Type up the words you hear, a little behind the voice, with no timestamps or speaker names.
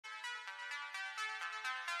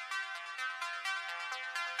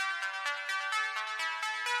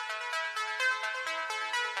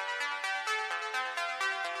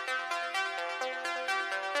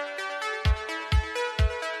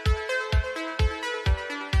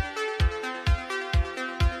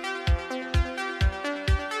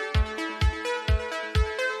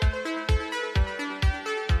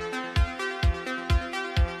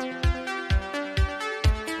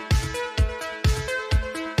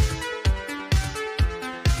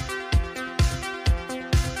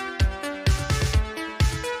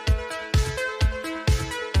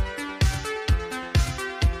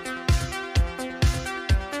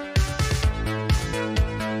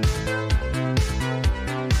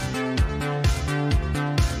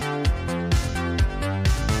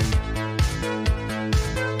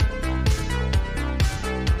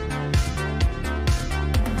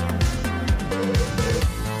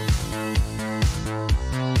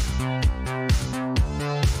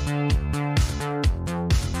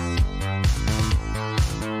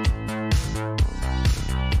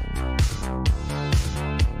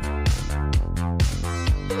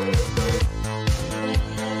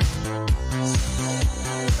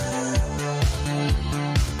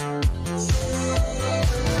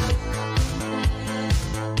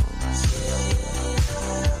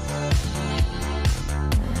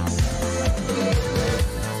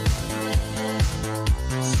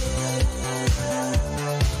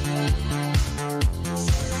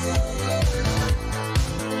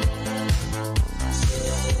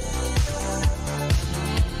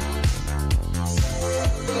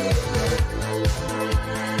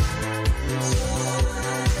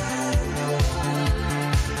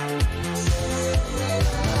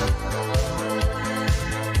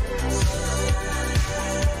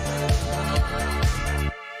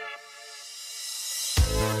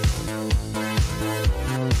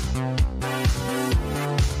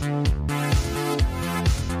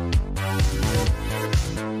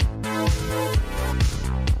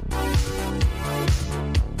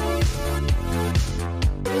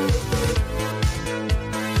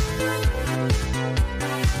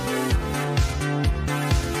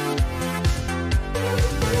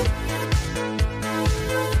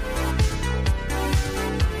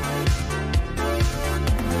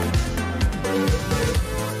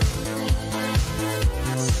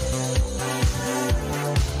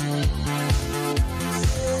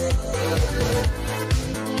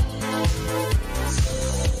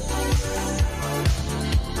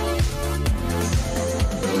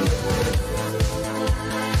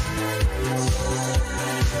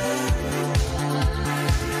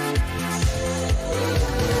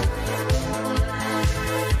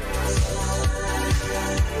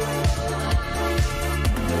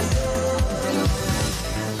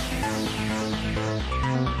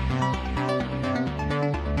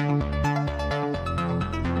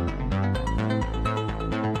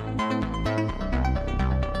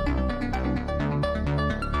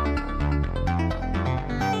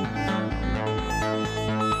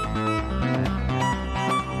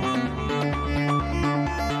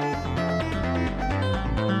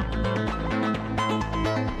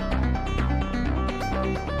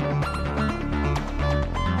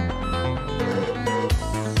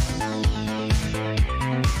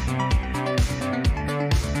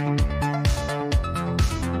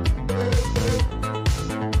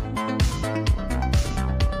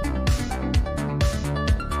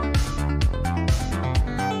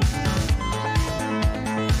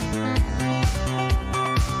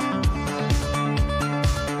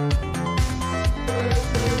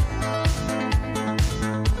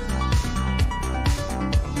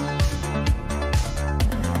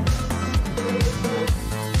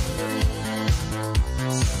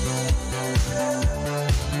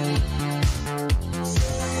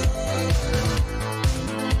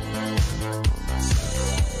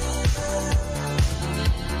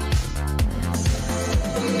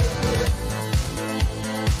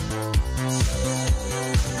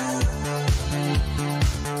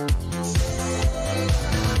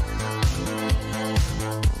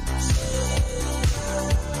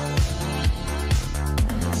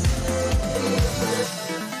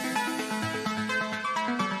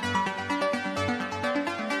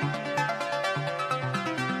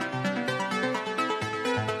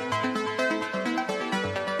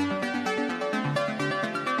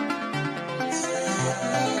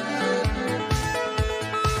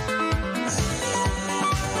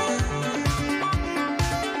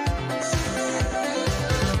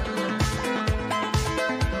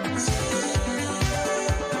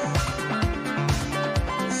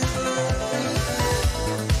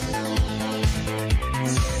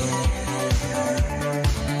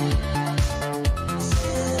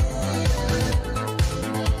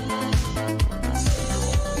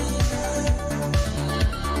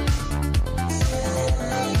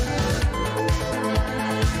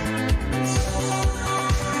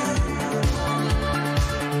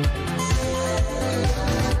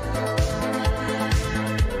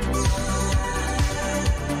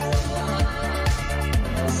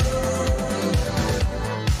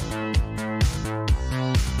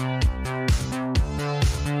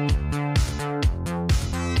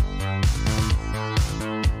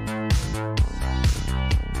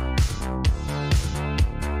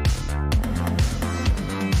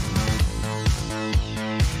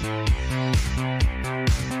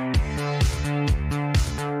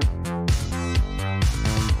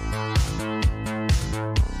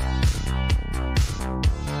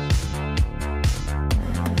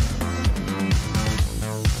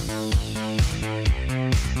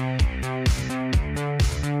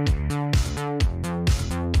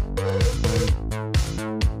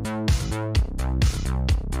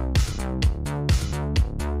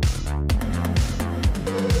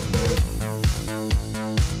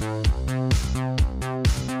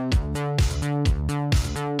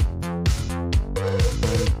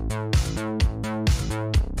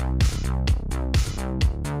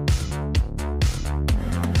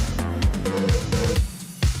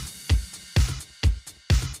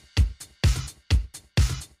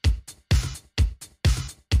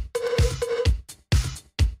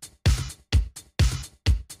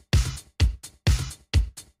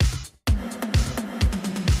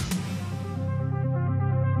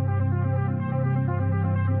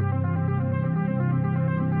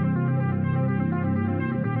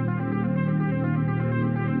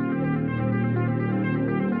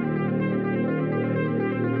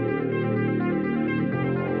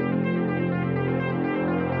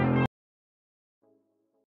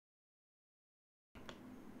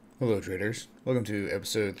Hello traders, welcome to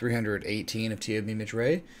episode 318 of TOB Mitch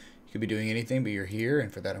Ray. You could be doing anything, but you're here,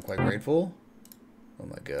 and for that I'm quite grateful. Oh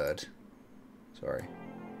my god. Sorry.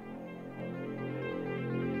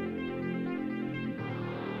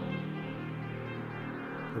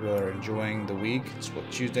 Hope you all are enjoying the week. It's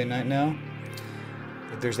what, Tuesday night now?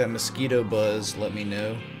 If there's that mosquito buzz, let me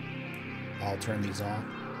know. I'll turn these off.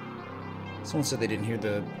 Someone said they didn't hear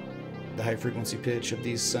the high frequency pitch of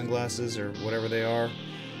these sunglasses or whatever they are.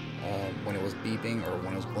 When it was beeping or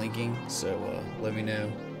when it was blinking, so let me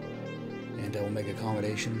know, and I will make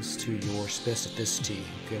accommodations to your specificity.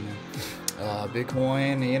 Okay, man.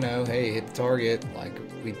 Bitcoin, you know, hey, hit the target like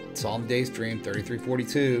we saw in the day stream,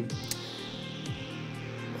 3342,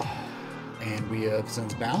 and we have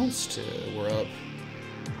since bounced. We're up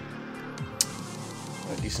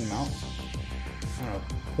a decent amount. I don't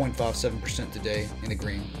know, 0.57% today in the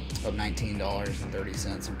green, up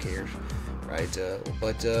 $19.30. Who cares? Right,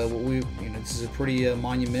 but what we, this is a pretty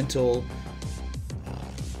monumental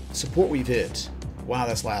support we've hit. Wow,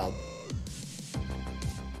 that's loud.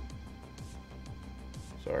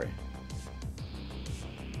 Sorry.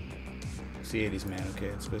 It's the 80s, man. Okay,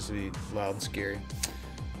 it's supposed to be loud and scary.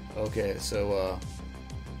 Okay, so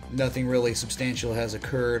nothing really substantial has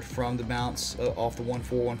occurred from the bounce off the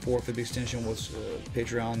 1414 for the extension. Was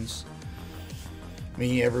Patreons,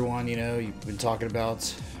 me, everyone, you've been talking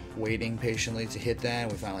about waiting patiently to hit that,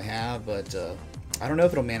 and we finally have, but I don't know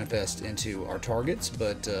if it'll manifest into our targets,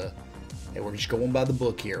 but hey, we're just going by the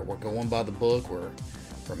book here. We're going by the book. We're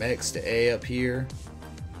from X to A up here.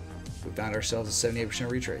 We found ourselves a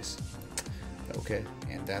 78% retrace. Okay,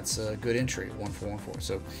 and that's a good entry, 1414.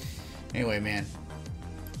 So anyway, man,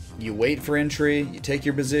 you wait for entry, you take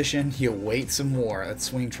your position, you wait some more. That's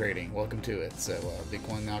swing trading. Welcome to it. So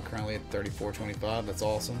Bitcoin now currently at 34.25. That's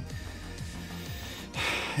awesome.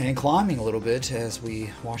 And climbing a little bit as we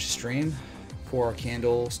watch the stream. Before our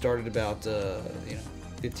candle started about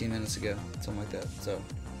 15 minutes ago, something like that. So,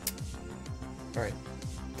 all right,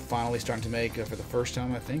 finally starting to make for the first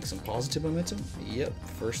time, I think, some positive momentum. Yep,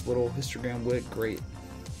 first little histogram wick, great.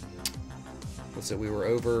 Let's say we were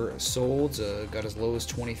oversold, got as low as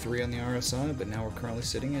 23 on the RSI, but now we're currently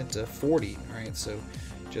sitting at 40. All right, so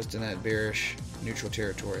just in that bearish neutral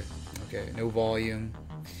territory. Okay, no volume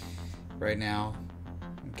right now.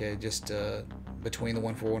 Okay, just between the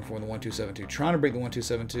 1414 and the 1272. Trying to break the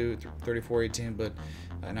 1272, 3418, but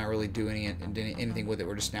not really doing anything with it.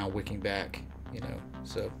 We're just now wicking back,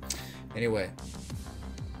 So, anyway,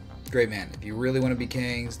 great, man. If you really want to be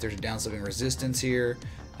kings, there's a downslipping resistance here.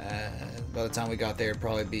 By the time we got there, it'd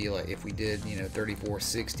probably be like if we did,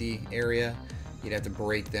 3460 area, you'd have to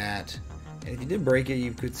break that. And if you did break it,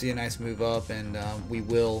 you could see a nice move up, and we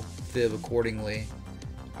will fib accordingly.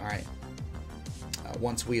 All right.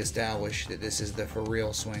 Once we establish that this is the for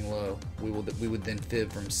real swing low, we would then fib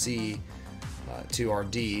from C to our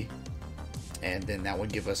D, and then that would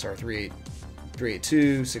give us our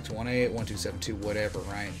 382, 618, 1272, whatever,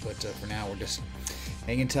 right? But for now, we're just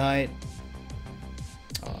hanging tight,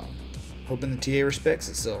 hoping the TA respects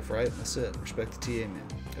itself, right? That's it. Respect the TA, man.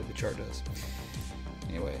 Hope the chart does.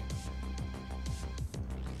 Anyway,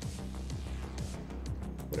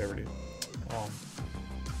 whatever, dude.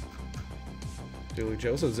 Dooley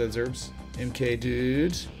Joe, so Zed Zerbs, MK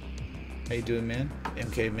dude, how you doing, man?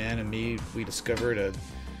 MK man and me, we discovered a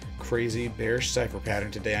crazy bearish cipher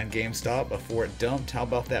pattern today on GameStop before it dumped. How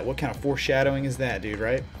about that? What kind of foreshadowing is that, dude?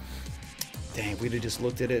 Right? Dang, we'd have just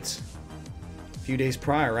looked at it a few days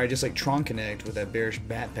prior, right? Just like Tron Connect with that bearish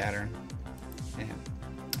bat pattern. Man,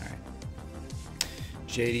 all right.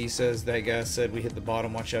 JD says that guy said we hit the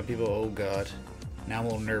bottom. Watch out, people. Oh God, now I'm a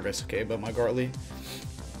little nervous. Okay, but my Gartley.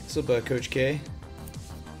 What's up, Coach K?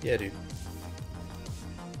 Yeah, dude.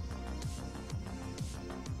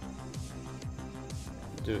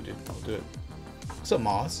 Do it, dude. I'll do it. What's up,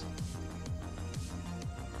 Moss?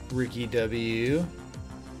 Ricky W.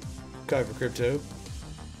 Coffee for Crypto.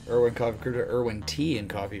 Erwin Coffee for Crypto. Erwin T in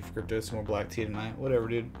Coffee for Crypto. Some more black tea tonight. Whatever,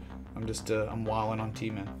 dude. I'm just, I'm wilding on tea,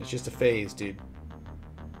 man. It's just a phase, dude.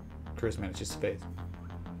 Chris, man, it's just a phase.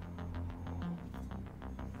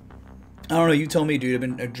 I don't know, you tell me, dude.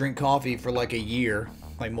 I've been drink coffee for like a year,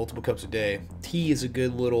 like multiple cups a day. Tea is a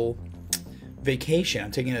good little vacation.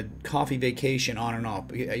 I'm taking a coffee vacation on and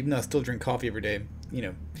off. Even though I still drink coffee every day,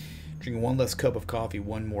 drinking one less cup of coffee,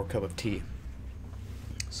 one more cup of tea.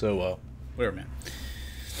 So, whatever, man.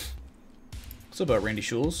 What's up about Randy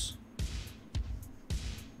Schulz?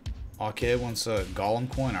 Okay, wants a Golem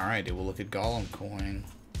coin. All right, dude, we'll look at Golem coin.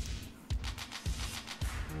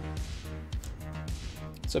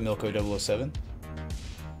 What's up, Milko 007?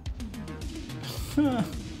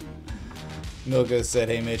 Milka said,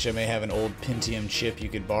 "Hey Mitch, I may have an old Pentium chip you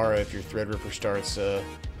could borrow if your Threadripper starts."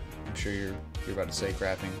 I'm sure you're about to say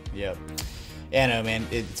crapping. Yep. Yeah, no, man.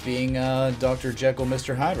 It's being Dr. Jekyll,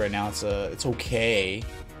 Mr. Hyde right now. It's okay.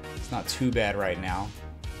 It's not too bad right now.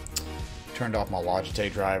 Turned off my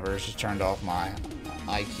Logitech drivers. Just turned off my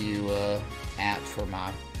IQ app for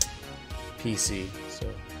my PC. So,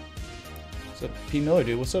 what's up, P Miller,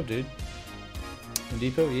 dude? What's up, dude? Home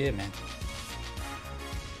Depot, yeah, man.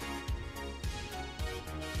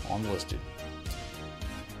 On the list, dude.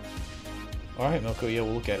 All right, Milko, yeah,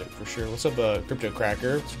 we'll look at it for sure. What's up, Crypto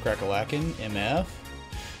Cracker? What's Crackalackin'? MF?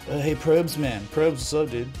 Hey, Probes, man. Probes, what's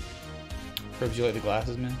up, dude? Probes, you like the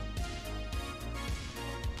glasses, man?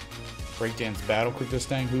 Breakdance Battle Crypto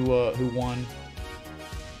Stang. Who won?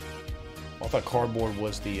 Well, I thought Cardboard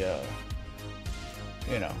was the,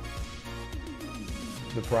 you know,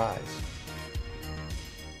 the prize.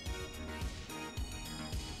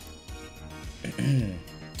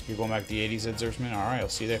 You're going back to the 80s, Ed Zerfman? Alright, I'll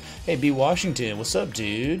see you there. Hey, B. Washington, what's up,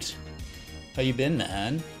 dude? How you been,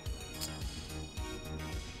 man?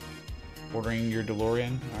 Ordering your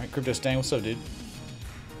DeLorean. Alright, Crypto Stang, what's up, dude?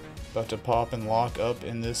 About to pop and lock up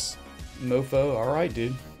in this mofo. Alright,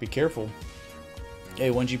 dude. Be careful. Hey,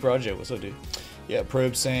 1G Project, what's up, dude? Yeah,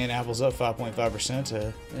 Probe saying Apple's up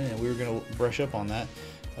 5.5%. We were going to brush up on that.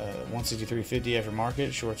 163.50 after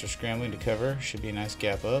market. Shorts are scrambling to cover. Should be a nice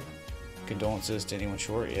gap up. Condolences to anyone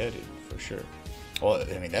short. Yeah, dude, for sure. Well,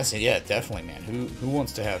 I mean, that's it. Yeah, definitely, man. Who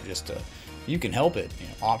wants to have just you can help it. You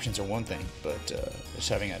know, options are one thing, but just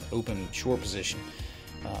having an open short position,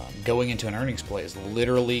 going into an earnings play is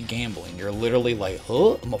literally gambling. You're literally like,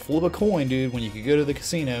 huh, I'm gonna flip a coin, dude, when you could go to the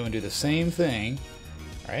casino and do the same thing,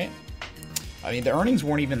 right? I mean, the earnings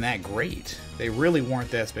weren't even that great. They really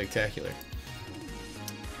weren't that spectacular.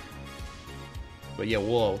 But yeah,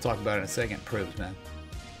 we'll talk about it in a second. Probes, man.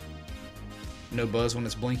 No buzz when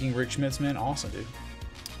it's blinking. Rick Schmitz, man. Awesome, dude.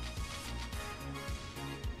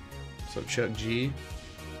 So Chuck G.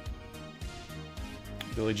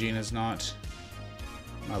 Billie Jean is not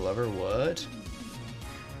my lover. What?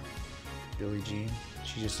 Billie Jean?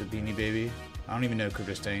 She's just a beanie baby. I don't even know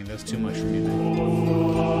Crypto Stang. That's too much for me,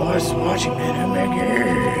 man. Lars is watching, man. Oh my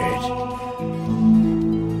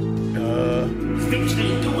god. Things they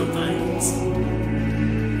doing, things.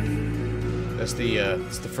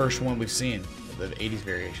 That's the first one we've seen. The 80s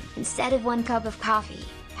variation. Instead of 1 cup of coffee,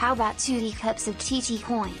 how about 2 cups of TT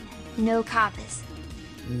coin? No coppers.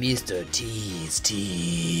 Mr. T's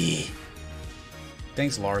tea.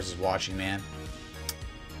 Thanks, Lars is watching, man.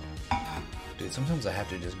 Dude, sometimes I have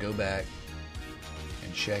to just go back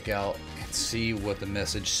and check out and see what the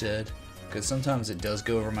message said, because sometimes it does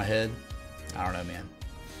go over my head. I don't know, man.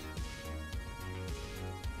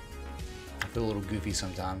 I feel a little goofy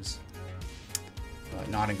sometimes.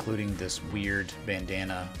 Not including this weird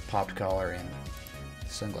bandana, popped collar, and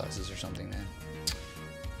sunglasses or something, man.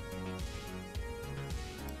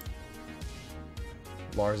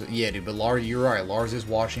 Lars, yeah, dude, but Lars, you're right. Lars is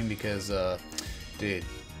watching because, dude,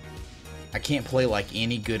 I can't play like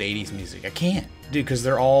any good 80s music. I can't, dude, because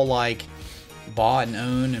they're all like bought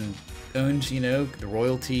and owned, you know, the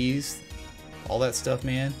royalties, all that stuff,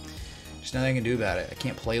 man. There's nothing I can do about it. I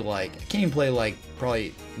can't even play like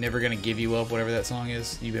probably Never Gonna Give You Up, whatever that song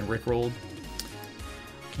is. You've been rickrolled.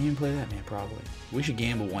 Can't even play that, man, probably. We should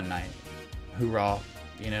gamble one night. Hoorah.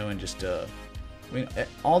 You know, and just, I mean,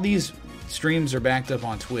 all these streams are backed up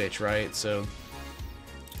on Twitch, right? So,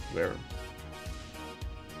 whatever.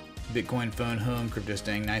 Bitcoin phone home, Crypto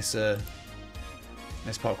Stang. Nice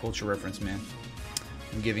pop culture reference, man.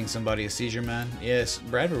 I'm giving somebody a seizure, man. Yes,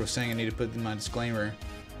 Bradford was saying I need to put in my disclaimer.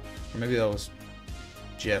 Or maybe that was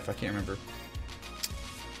Jeff, I can't remember.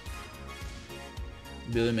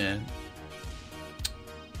 Billy, man.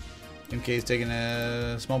 MK's taking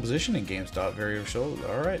a small position in GameStop, very sold.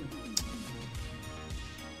 Alright.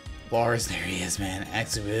 Lars, there he is, man.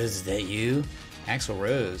 Axel Rose, is that you? Axel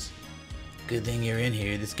Rose. Good thing you're in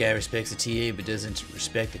here. This guy respects the TA but doesn't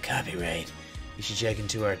respect the copyright. You should check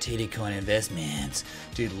into our Tittycoin investments.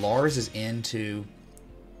 Dude, Lars is into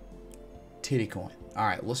Tittycoin.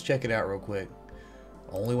 Alright, let's check it out real quick.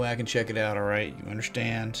 Only way I can check it out, alright? You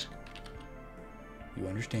understand? You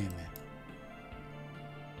understand, man.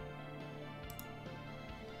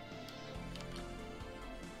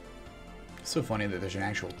 It's so funny that there's an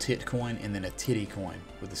actual tit coin and then a titty coin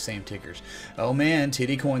with the same tickers. Oh man,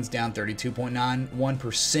 titty coin's down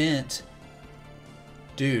 32.91%.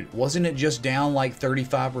 Dude, wasn't it just down like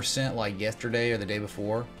 35% like yesterday or the day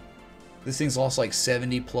before? This thing's lost like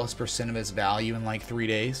 70+% of its value in like 3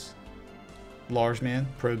 days. Lars, man.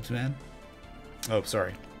 Probes, man. Oh,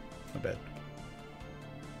 sorry. My bad.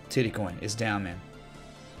 Titty coin is down, man.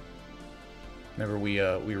 Remember we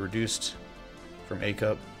reduced from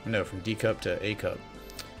from D cup to A cup.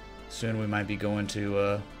 Soon we might be going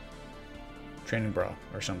to training bra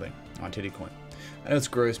or something on Titty coin. I know it's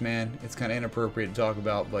gross, man. It's kind of inappropriate to talk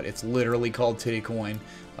about, but it's literally called Titty coin.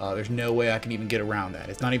 There's no way I can even get around that.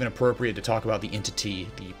 It's not even appropriate to talk about the entity,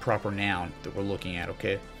 the proper noun that we're looking at,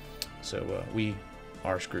 okay? So we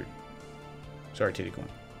are screwed. Sorry, Titty coin.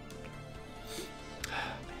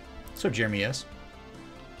 So Jeremy S.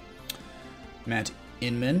 Matt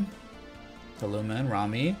Inman. Hello, man.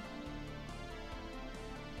 Rami.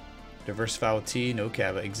 Diversify with tea, no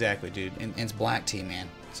cava. Exactly, dude. And it's black tea, man.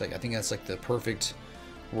 It's like, I think that's like the perfect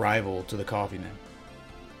rival to the coffee, man.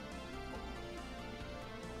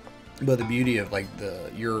 But the beauty of like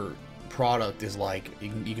your product is like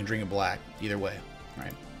you can drink it black either way,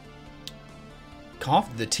 right?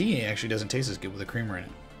 The tea actually doesn't taste as good with the creamer in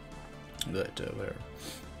it. But whatever.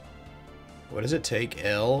 What does it take?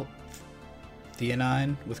 L-theanine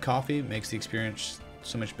with coffee makes the experience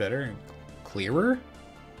so much better and clearer.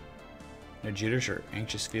 No jitters or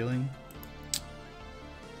anxious feeling.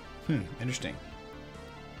 Interesting.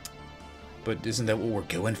 But isn't that what we're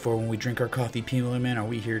going for when we drink our coffee, P-Miller, man? Are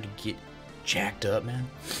we here to get jacked up, man?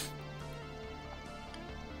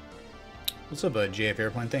 What's up, JF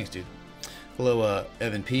Airplane? Thanks, dude. Hello,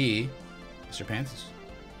 Evan P. Mr. Panthers.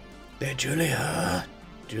 There, Julia.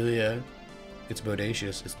 Julia. It's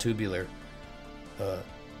bodacious. It's tubular.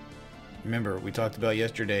 Remember, we talked about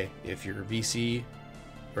yesterday, if your VC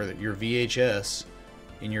or your VHS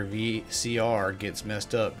in your VCR gets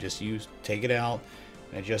messed up, just take it out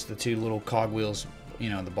and adjust the two little cogwheels,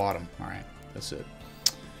 at the bottom. Alright, that's it.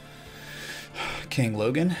 King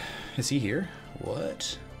Logan, is he here?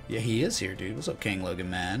 What? Yeah, he is here, dude. What's up, King Logan,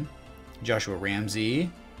 man? Joshua Ramsey,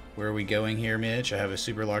 where are we going here, Mitch? I have a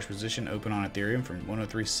super large position open on Ethereum from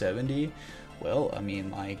 103.70. Well, I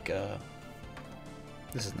mean, like,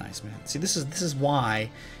 this is nice, man. See, this is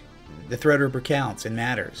why the Threadripper counts and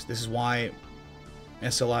matters. This is why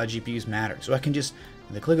SLI GPUs matter. So I can just,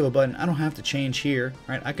 with the click of a button, I don't have to change here,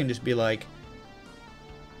 right? I can just be like,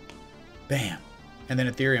 bam, and then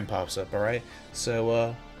Ethereum pops up, all right?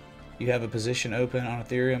 So you have a position open on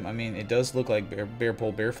Ethereum. I mean, it does look like bear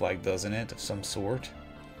pole bear flag, doesn't it, of some sort?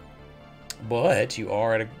 But you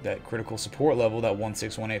are at that critical support level, that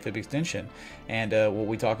 1618 fib extension. And what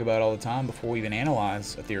we talk about all the time before we even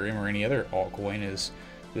analyze Ethereum or any other altcoin is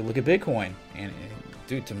we look at Bitcoin. And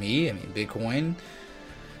dude, to me, I mean, Bitcoin,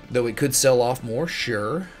 though it could sell off more,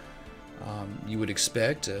 sure, you would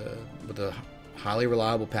expect with a highly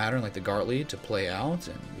reliable pattern like the Gartley to play out,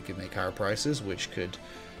 and we could make higher prices, which could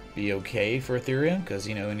be okay for Ethereum, because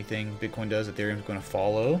anything Bitcoin does, Ethereum is going to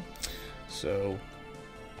follow. So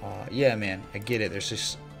yeah, man, I get it. There's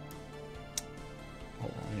just,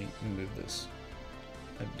 hold on, let me move this.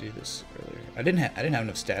 I did do this earlier. I didn't have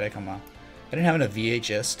enough static on my. I didn't have enough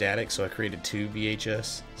VHS static, so I created 2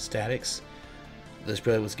 VHS statics. This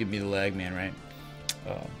probably was giving me the lag, man, right?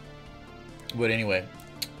 But anyway,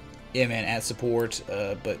 yeah, man, at support,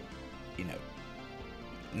 but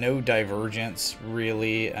no divergence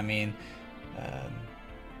really. I mean,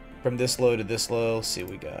 from this low to this low, let's see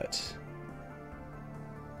what we got.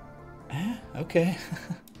 Okay.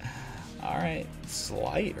 All right,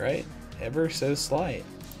 slight, right? Ever so slight.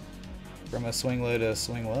 From a swing low to a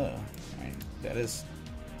swing low, right? That is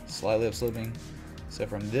slightly upsloping. So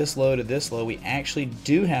from this low to this low, we actually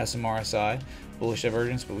do have some RSI bullish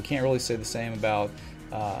divergence, but we can't really say the same about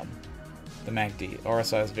the MACD.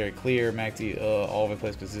 RSI is very clear. MACD all over the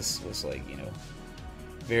place because this was like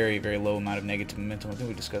very, very low amount of negative momentum. I think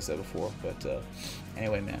we discussed that before, but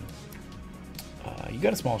anyway, man. You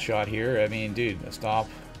got a small shot here. I mean, dude, stop.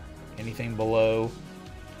 Anything below,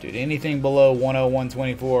 dude, anything below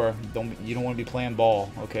 101.24, you don't want to be playing ball.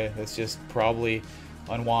 Okay, that's just probably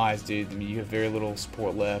unwise, dude. I mean, you have very little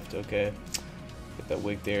support left. Okay, get that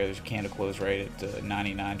wick there. There's a candle close right at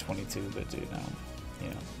 99.22, but dude,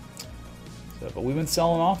 So, but we've been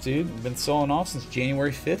selling off, dude. We've been selling off since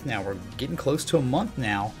January 5th. Now we're getting close to a month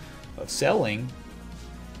now of selling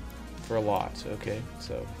for a lot. Okay,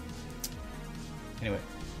 so. Anyway,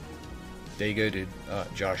 there you go, dude.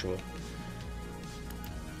 Joshua.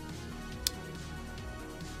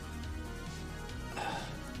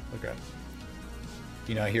 Okay.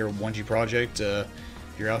 I hear 1G Project. If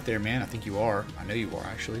you're out there, man, I think you are. I know you are,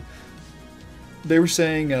 actually. They were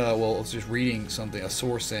saying, well, I was just reading something, a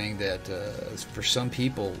source saying that for some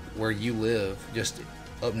people where you live, just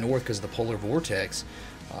up north because of the polar vortex,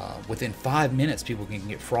 within 5 minutes people can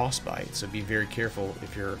get frostbite. So be very careful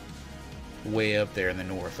if you're way up there in the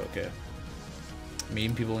north, okay? I mean,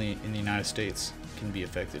 even people in the United States can be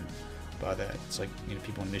affected by that. It's like, you know,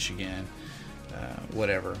 people in Michigan,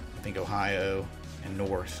 whatever. I think Ohio and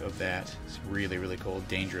north of that. It's really, really cold,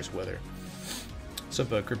 dangerous weather. What's up,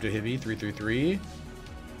 Crypto Hibby 333?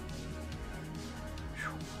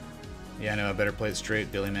 Yeah, I know. I better play it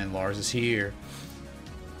straight. Billy Man Lars is here.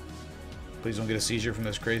 Please don't get a seizure from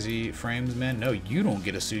those crazy frames, man. No, you don't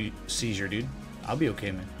get a seizure, dude. I'll be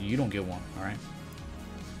okay, man. You don't get one, alright?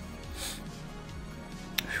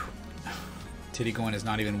 Titty coin is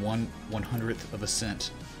not even 1/100th of a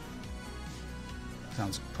cent.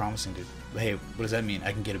 Sounds promising, dude. But hey, what does that mean?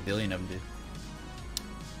 I can get 1 billion of them,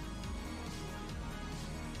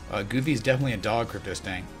 dude. Goofy's definitely a dog, Crypto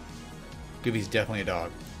Stang. Goofy's definitely a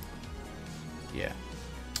dog. Yeah.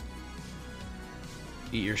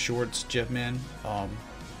 Eat your shorts, Jeff Man.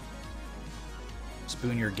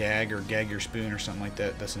 Spoon your gag or gag your spoon or something like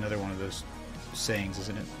that. That's another one of those sayings,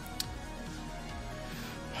 isn't it?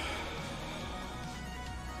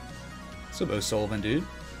 What's up, O'Sullivan, dude?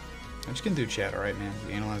 I'm just getting through chat, alright, man.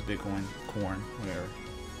 We analyze Bitcoin, corn, whatever.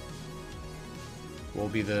 What will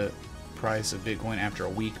be the price of Bitcoin after a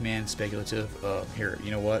week, man? Speculative. Here,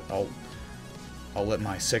 you know what? I'll let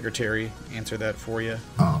my secretary answer that for you.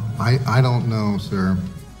 I don't know, sir.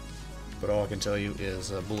 But all I can tell you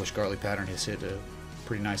is a bullish Gartley pattern has hit a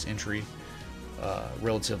pretty nice entry,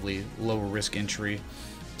 relatively lower risk entry.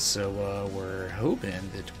 So we're hoping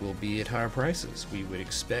that we'll be at higher prices. We would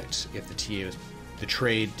expect if the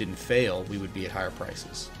trade didn't fail, we would be at higher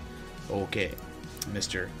prices. Okay,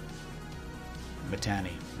 Mr. Matani.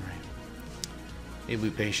 All right. A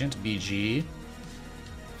loot patient, BG.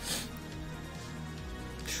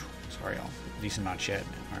 Sorry, y'all. Decent amount of chat,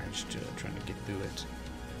 man. Alright, just trying to get through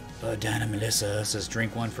it. Dana Melissa says,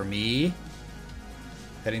 drink one for me.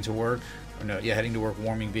 Heading to work. Or no, yeah, heading to work,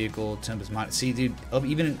 warming vehicle. Temp is minus. See, dude,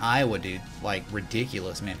 even in Iowa, dude, like,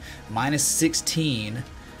 ridiculous, man. Minus 16.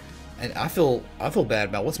 And I feel bad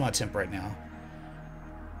about, what's my temp right now?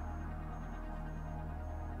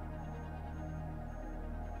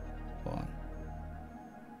 Hold on.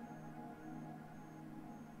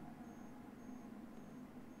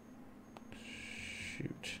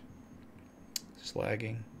 Shoot. Just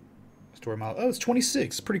lagging. Story mile. Oh, it's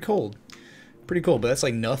 26. Pretty cold. Pretty cold, but that's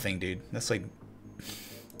like nothing, dude. That's like...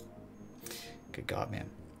 Good God, man.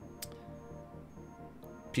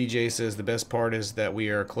 PJ says the best part is that we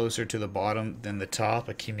are closer to the bottom than the top.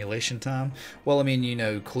 Accumulation time. Well, I mean, you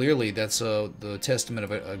know, clearly that's the testament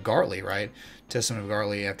of a Gartley, right? Testament of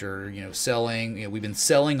Gartley after, you know, selling. You know, we've been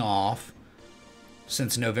selling off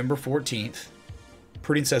since November 14th.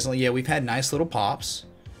 Pretty incessantly. Yeah, we've had nice little pops.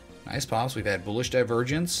 Nice pops. We've had bullish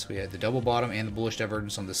divergence. We had the double bottom and the bullish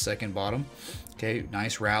divergence on the second bottom. Okay,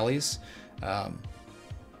 nice rallies.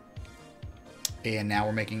 And now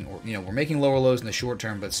we're making, you know, we're making lower lows in the short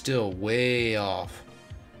term, but still way off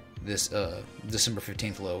this December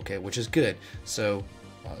 15th low, okay, which is good. So,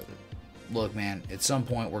 look, man, at some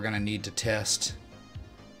point we're going to need to test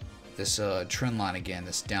this trend line again,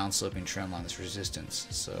 this downsloping trend line, this resistance.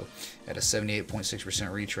 So, at a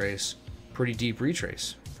 78.6% retrace, pretty deep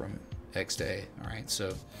retrace from X to A, all right?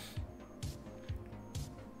 So,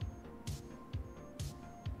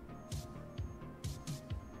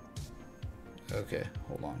 okay,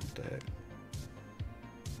 hold on, what the heck?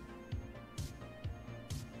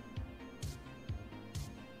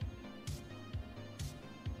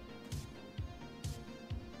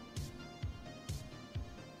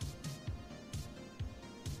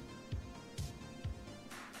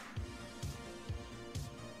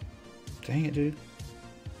 Dang it, dude.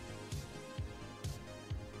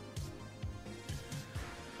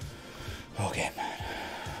 Okay, man.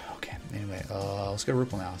 Okay, anyway, let's go to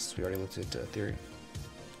Ripple now, since we already looked at theory.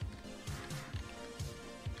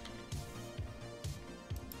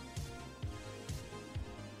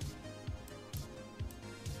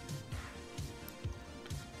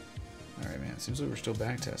 Alright, man, it seems like we're still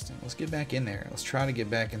back testing. Let's get back in there. Let's try to get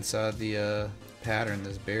back inside the pattern,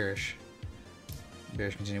 this bearish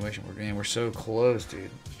continuation. We're so close, dude.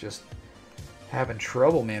 It's just having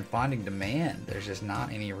trouble, man, finding demand. There's just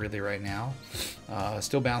not any really right now.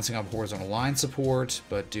 Still bouncing off horizontal line support,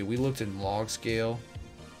 but dude, we looked in log scale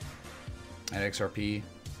at XRP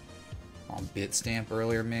on Bitstamp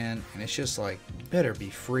earlier, man, and it's just like, you better be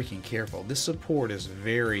freaking careful. This support is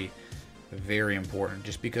very, very important,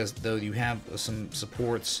 just because though you have some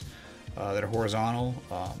supports that are horizontal,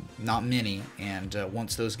 not many, and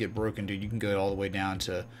once those get broken, dude, you can go all the way down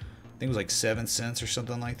to, I think it was like 7 cents or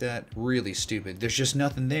something like that. Really stupid. There's just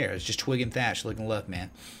nothing there. It's just twig and thatch looking left, man.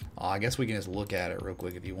 I guess we can just look at it real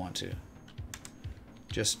quick if you want to,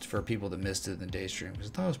 just for people that missed it in the day stream, because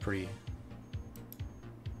I thought it was pretty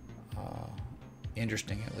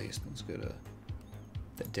interesting at least. Let's go to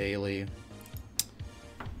the daily.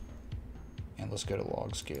 And let's go to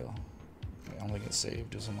log scale. I only get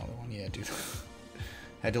saved as another one. Yeah, dude.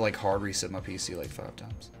 Had to like hard reset my PC like 5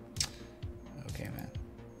 times. Okay, man.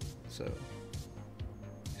 So,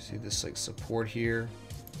 you see this like support here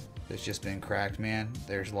that's just been cracked, man.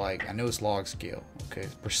 There's like, I know it's log scale. Okay,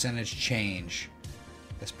 percentage change.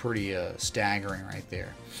 That's pretty staggering right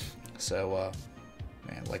there. So,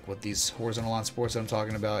 man, like with these horizontal line supports that I'm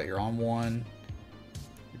talking about, you're on one,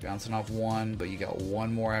 you're bouncing off one, but you got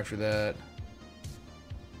one more after that.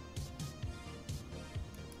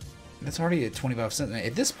 That's already at 25 cents.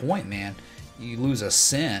 At this point, man, you lose a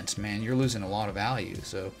cent, man, you're losing a lot of value.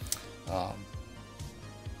 So,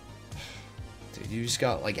 dude, you just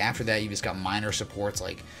got, like, after that, you just got minor supports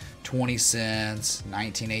like 20 cents,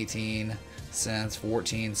 19, 18 cents,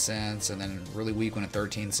 14 cents, and then really weak one at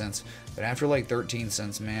 13 cents. But after like 13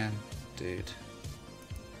 cents, man, dude,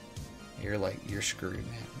 you're screwed,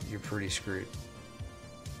 man. You're pretty screwed.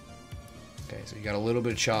 Okay, so you got a little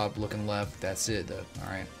bit of chop looking left. That's it, though. All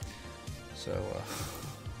right. So,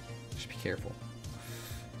 just be careful.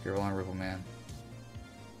 Careful on Ripple, man.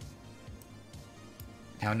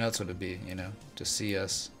 How nuts would it be, you know, to see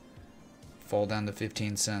us fall down to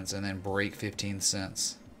 15 cents and then break 15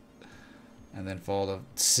 cents and then fall to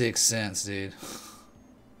 6 cents, dude.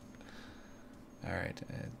 All right,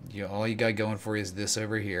 all you got going for you is this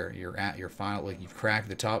over here. You're at your final, like you've cracked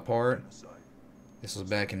the top part. This was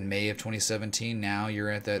back in May of 2017. Now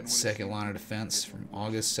you're at that second line of defense from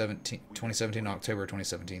August 2017 to October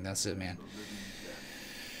 2017. That's it, man.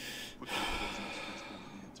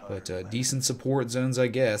 But decent support zones, I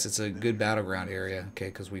guess. It's a good battleground area, okay,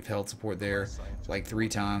 because we've held support there like 3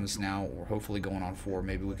 times. Now we're hopefully going on 4.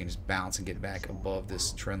 Maybe we can just bounce and get back above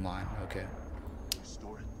this trend line. Okay.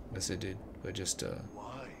 That's it, dude. But just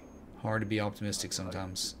hard to be optimistic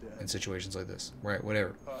sometimes in situations like this. Right,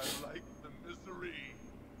 whatever.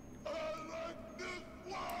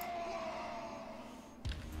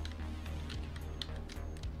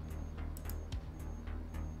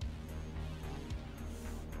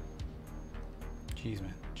 Jeez,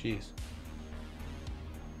 man. Jeez.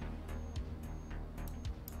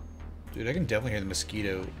 Dude, I can definitely hear the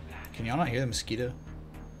mosquito. Can y'all not hear the mosquito?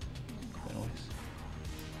 The noise?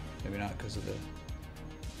 Maybe not because of the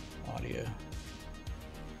audio.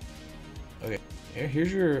 Okay.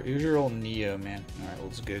 Here's your old Neo, man. Alright,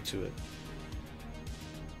 let's go to it.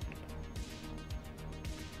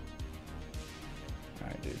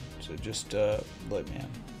 Alright, dude. So just look, man.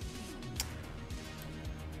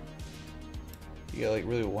 You got like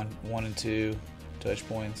really one and 2 touch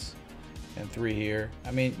points and 3 here.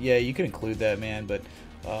 I mean, yeah, you could include that, man, but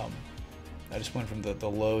I just went from the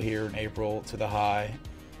low here in April to the high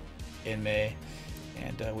in May,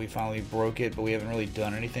 and we finally broke it, but we haven't really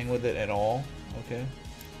done anything with it at all. Okay,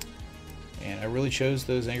 and I really chose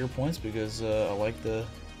those anchor points because I like a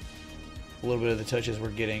little bit of the touches we're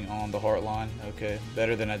getting on the heart line. Okay,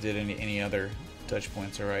 better than I did any other touch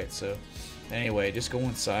points. All right, so anyway, just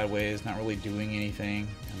going sideways, not really doing anything.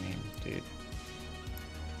 I mean, dude.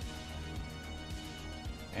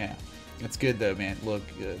 Yeah, it's good though, man. Look,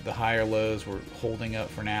 the higher lows were holding up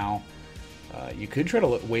for now. You could try to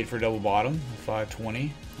wait for a double bottom,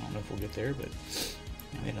 520. I don't know if we'll get there, but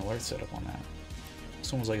I need an alert set up on that.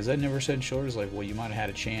 Someone's like, is that never said shoulders? Like, well, you might have had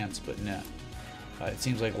a chance, but no. It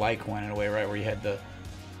seems like Litecoin in a way, right, where you had the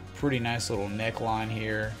pretty nice little neckline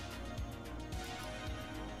here.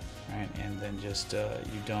 Right, and then just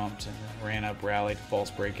you dumped and then ran up, rallied, false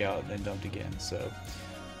breakout, and then dumped again. So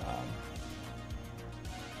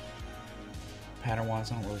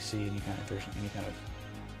pattern-wise, I don't really see any kind of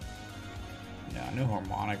no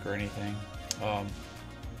harmonic or anything.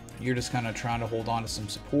 You're just kind of trying to hold on to some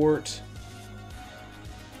support.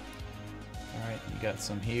 All right, you got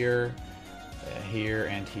some here, here,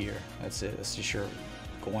 and here. That's it. That's just your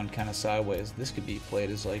going kind of sideways. This could be played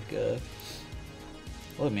as like.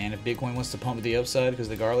 Look, man, if Bitcoin wants to pump to the upside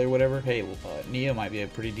because of the Garley or whatever, hey, Neo might be a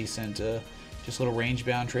pretty decent, just little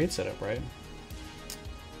range-bound trade setup, right?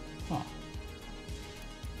 Huh.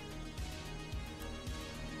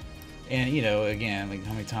 And, you know, again, like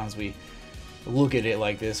how many times we look at it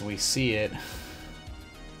like this and we see it.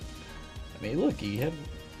 I mean, look, you have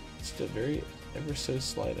just a very ever so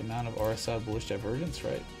slight amount of RSI bullish divergence,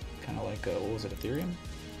 right? Kind of like, what was it, Ethereum?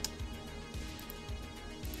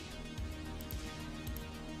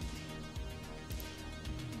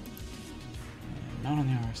 Not on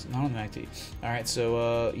the RS, not on the MACD. All right,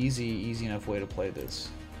 so easy enough way to play this,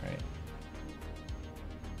 right?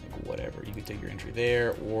 Like whatever, you could take your entry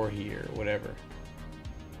there or here, whatever.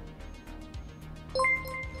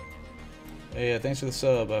 Hey, thanks for the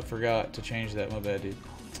sub. I forgot to change that. My bad, dude.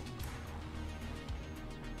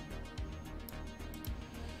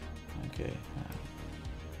 Okay.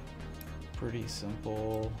 Pretty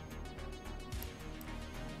simple.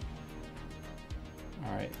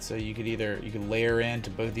 Alright, so you could layer into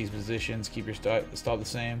both these positions, keep your stop the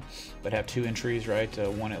same, but have two entries, right?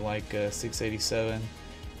 One at like 687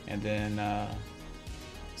 and then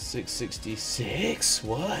 666.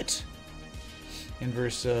 What?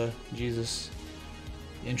 Inverse Jesus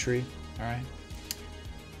entry. Alright.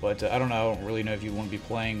 But I don't know. I don't really know if you want to be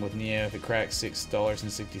playing with Neo if it cracks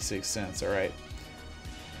 $6.66. Alright.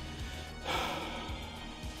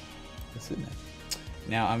 That's it, man.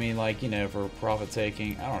 Now, I mean, like, you know, for profit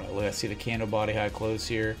taking, I don't know. Look, I see the candle body high close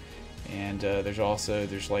here, and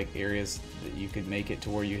there's like areas that you could make it to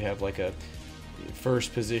where you have like a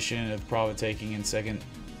first position of profit taking and second,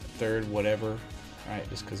 third, whatever, right?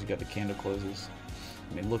 Just because you got the candle closes.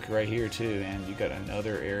 I mean, look right here too, and you got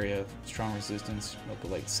another area of strong resistance up to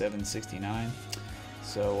like 769.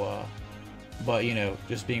 So, but you know,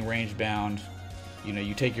 just being range bound, you know,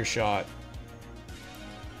 you take your shot.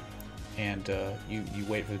 And you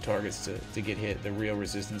wait for the targets to get hit, the real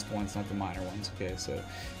resistance points, not the minor ones. Okay, so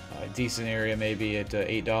decent area maybe at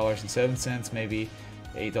 $8.07, maybe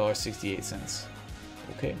 $8.68.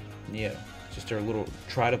 Okay, yeah, just a little,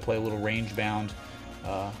 try to play a little range bound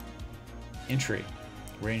entry,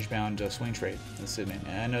 range bound swing trade. That's it, man.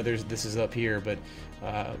 And I know this is up here, but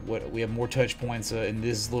what we have more touch points in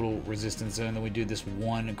this little resistance zone than we do this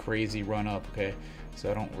one crazy run up. Okay,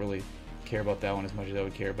 so I don't really care about that one as much as I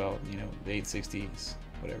would care about, you know, the 860s,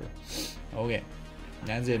 whatever. Okay,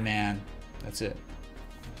 that's it, man. That's it.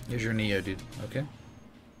 Here's your Neo, dude. Okay.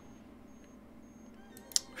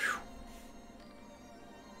 Whew.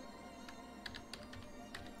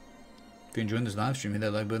 If you're enjoying this live stream, hit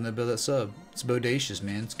that like button, that sub. It's bodacious,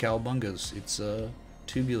 man. It's cowabungas. It's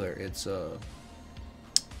tubular. It's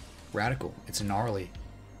radical. It's gnarly.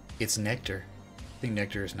 It's nectar. I think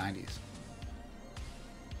nectar is 90s.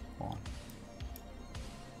 Hold on.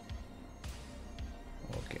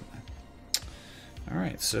 Okay, man.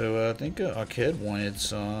 Alright, so I think Arked wanted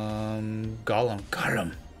some Gollum.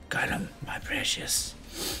 Got him, my precious.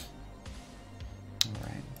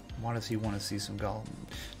 Alright, why does he want to see some Gollum?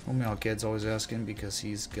 Normally Arked's always asking because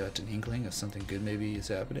he's got an inkling of something good maybe is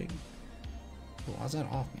happening. Oh, why's that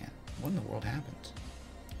off, man? What in the world happened?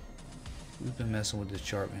 Who's been messing with this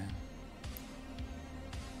chart, man?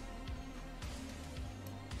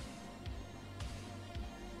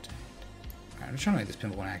 I'm trying to make this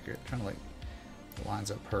pinball one accurate. I'm trying to like it lines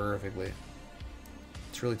up perfectly.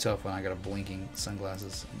 It's really tough when I got a blinking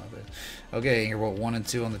sunglasses on my bed. Okay, here we're 1 and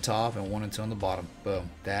 2 on the top and 1 and 2 on the bottom. Boom,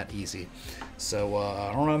 that easy. So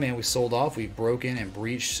I don't know, man. We sold off. We broke in and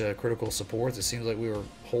breached critical supports. It seems like we were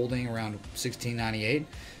holding around 1698.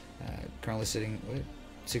 Currently sitting at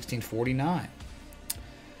 1649.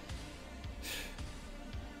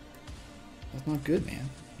 That's not good, man.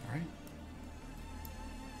 All right.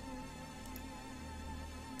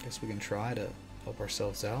 Guess we can try to help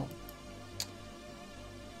ourselves out.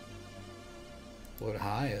 Load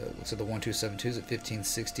high. Looks like the 1272 is at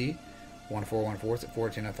 1560. 1414 is at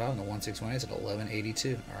 1405, and the 1618 is at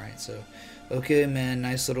 1182. All right, so okay, man.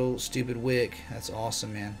 Nice little stupid wick. That's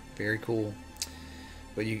awesome, man. Very cool.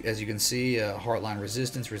 But as you can see, heartline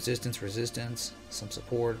resistance, some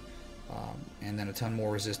support, and then a ton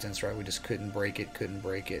more resistance. Right, we just couldn't break it,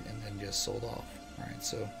 and then just sold off. All right,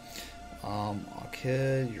 so.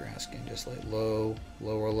 Okay, you're asking just like low,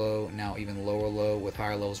 lower low, now even lower low with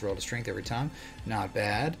higher levels of relative strength every time. Not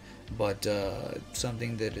bad, but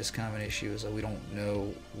something that is kind of an issue is that we don't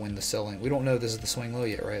know when the selling, we don't know this is the swing low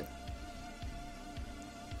yet, right?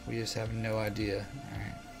 We just have no idea.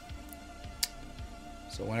 Alright.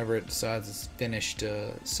 So whenever it decides it's finished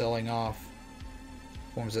selling off,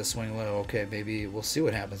 forms that swing low, okay, maybe we'll see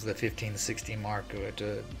what happens at the 15 to 16 mark. But,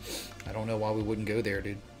 I don't know why we wouldn't go there,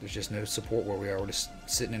 dude. There's just no support where we are. We're just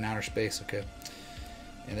sitting in outer space, okay.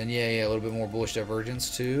 And then, yeah, a little bit more bullish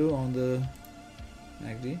divergence, too, on the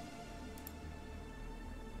MACD.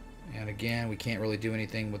 And again, we can't really do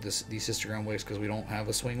anything with these histogram waves because we don't have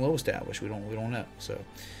a swing low established. We don't know. So,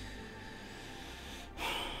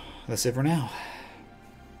 that's it for now.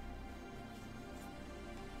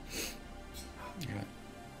 Yeah.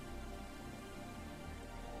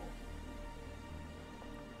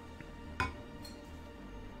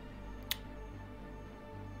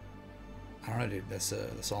 I don't know, dude.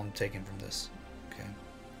 That's all I'm taking from this. Okay.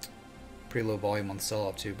 Pretty low volume on the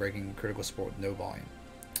sell-off too, breaking critical support with no volume.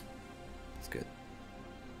 That's good.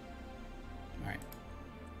 All right.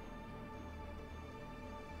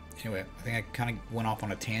 Anyway, I think I kind of went off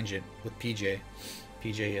on a tangent with PJ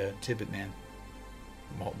Tippett, man.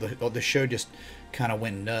 Well, the show just kind of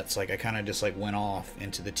went nuts. Like I kind of just like went off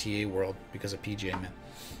into the TA world because of PJ, man.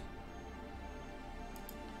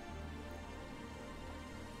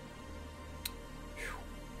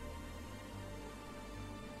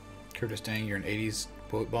 Curtis, dang, you're an 80s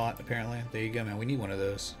quote bot, apparently. There you go, man. We need one of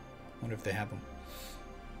those. Wonder if they have them.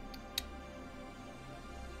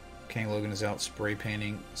 Kang Logan is out spray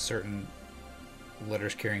painting certain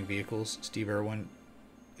letters carrying vehicles. Steve Irwin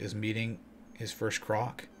is meeting his first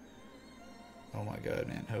croc. Oh my god,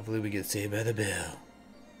 man. Hopefully we get saved by the bell.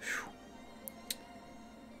 Whew.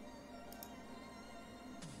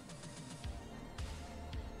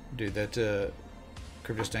 Dude, that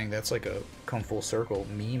Crypto Stang, that's like a come full circle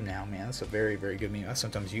meme now, man. That's a very, very good meme. I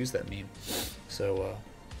sometimes use that meme. So,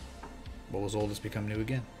 what was old has become new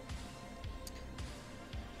again.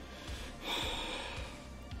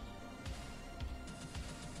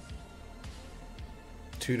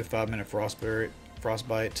 Two to 5 minute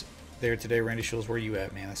frostbite there today. Randy Schultz, where you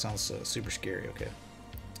at, man? That sounds super scary. Okay.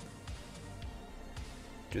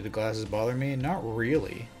 Do the glasses bother me? Not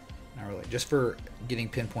really. Not really. Just for getting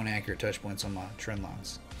pinpoint accurate touch points on my trend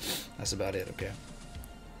lines. That's about it, okay?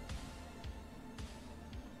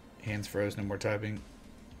 Hands froze, no more typing.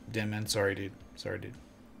 Denman, sorry dude. Sorry dude.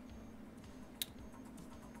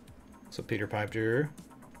 So Peter Piper,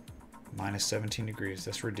 minus 17 degrees.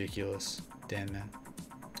 That's ridiculous. Denman.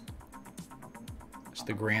 It's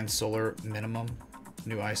the grand solar minimum.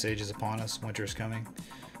 New ice age is upon us. Winter is coming.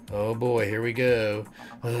 Oh boy, here we go.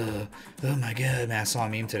 Oh my god, man, I saw a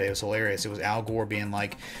meme today. It was hilarious. It was Al Gore being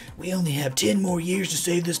like, we only have 10 more years to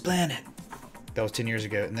save this planet. That was 10 years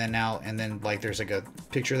ago. And then like there's like a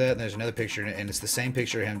picture of that, and there's another picture, and it's the same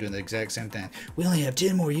picture of him doing the exact same thing. We only have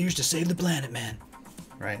 10 more years to save the planet, man.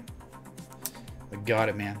 Right? But got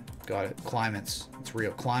it, man. Got it. Climates. It's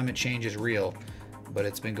real. Climate change is real. But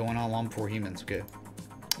it's been going on long before humans. Okay.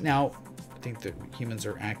 Now, I think that humans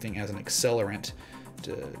are acting as an accelerant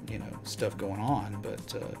to, you know, stuff going on,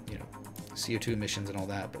 but you know, CO2 emissions and all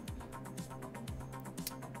that, but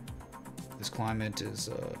this climate is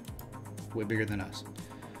way bigger than us.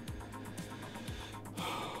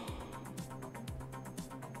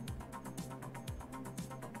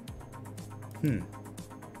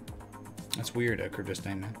 That's weird,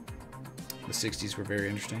 Kurdistan, man. The 60s were very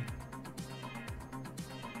interesting.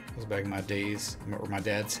 It was back in my days, or my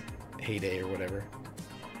dad's heyday or whatever.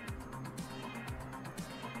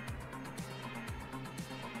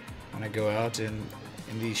 When I go out in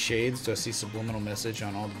these shades, do I see subliminal message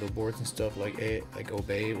on all the billboards and stuff like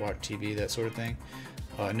obey, watch TV, that sort of thing?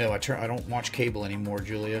 No, I don't watch cable anymore,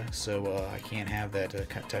 Julia, so I can't have that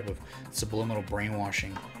type of subliminal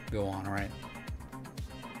brainwashing go on, right?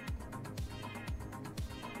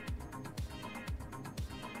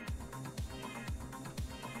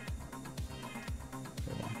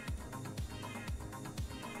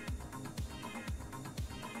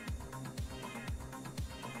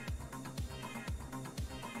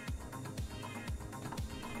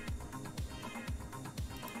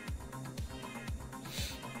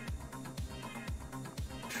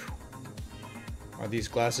 Are these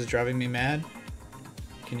glasses driving me mad?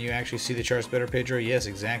 Can you actually see the charts better, Pedro? Yes,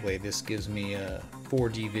 exactly. This gives me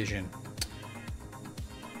 4D vision.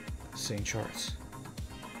 Seeing charts.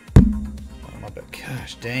 Oh, my bad.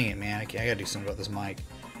 Gosh, dang it, man. I gotta do something about this mic.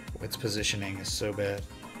 Its positioning is so bad.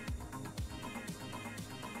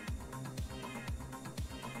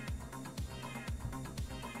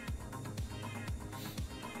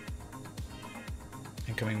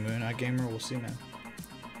 Incoming Moon Eye Gamer, we'll see, man.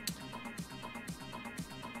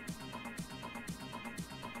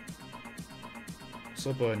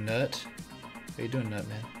 What's up, Nut? How you doing, Nut,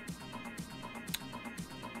 man?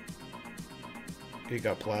 You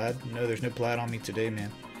got plaid? No, there's no plaid on me today, man.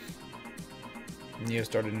 Neo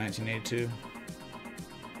started in 1982.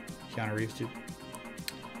 Keanu Reeves, dude.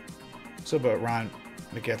 What's up, Ron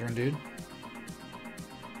McCatherine, dude?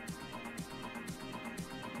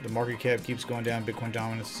 The market cap keeps going down. Bitcoin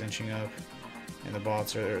dominance is inching up. And the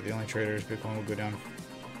bots are the only traders. Bitcoin will go down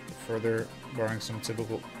further, barring some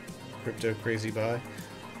typical crypto crazy buy.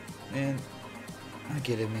 Man, I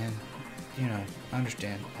get it, man. You know, I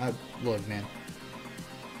understand. Look, man.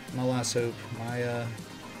 My last hope, my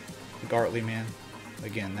Gartley, man.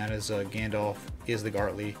 Again, that is Gandalf is the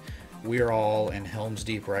Gartley. We are all in Helm's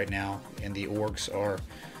Deep right now, and the orcs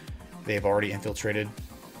they've already infiltrated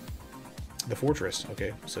the fortress.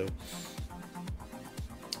 Okay, so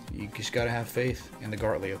you just gotta have faith in the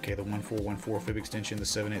Gartley. Okay, the 1414 fib extension, the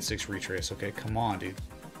 786 retrace. Okay, come on, dude.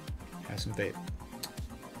 Have some faith.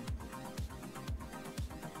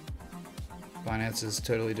 Binance is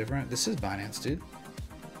totally different. This is Binance, dude.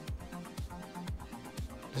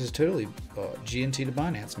 This is totally GNT to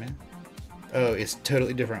Binance, man. Oh, it's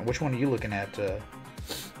totally different. Which one are you looking at,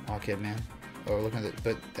 Hawkhead, man? Oh, we're looking at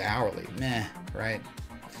but the hourly, meh, right?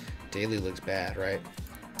 Daily looks bad, right?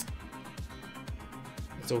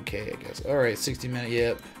 It's okay, I guess. All right, 60-minute,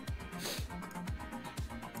 yep.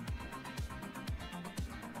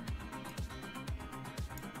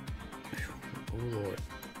 Oh Lord.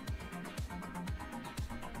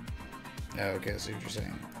 Oh, okay, I see what you're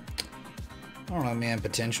saying. I don't know, man.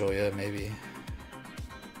 Potential, yeah, maybe.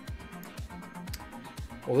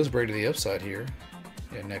 Well, let's break to the upside here.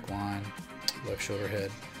 Yeah, neckline, left shoulder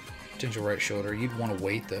head, potential right shoulder. You'd want to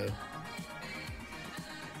wait though.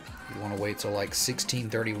 You'd want to wait till like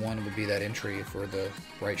 1631 would be that entry for the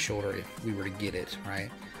right shoulder if we were to get it, right?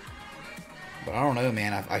 But I don't know,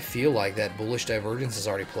 man. I feel like that bullish divergence has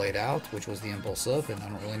already played out, which was the impulse up, and I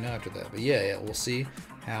don't really know after that. But yeah, we'll see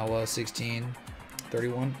how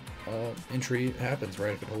 1631 entry happens,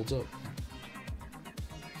 right? If it holds up.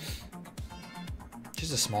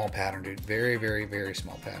 Just a small pattern, dude. Very, very, very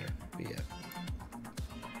small pattern. But yeah.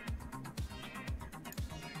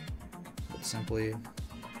 But simply.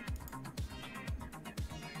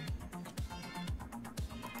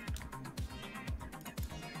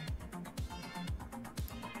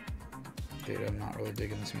 Dude, I'm not really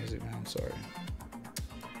digging this music, man. I'm sorry.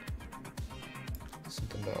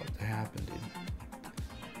 Something about to happen, dude.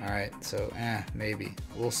 Alright, so, maybe.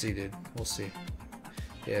 We'll see, dude. We'll see.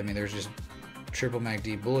 Yeah, I mean, there's just triple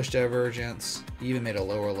MACD bullish divergence. Even made a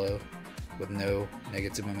lower low with no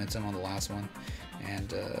negative momentum on the last one. And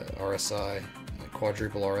RSI,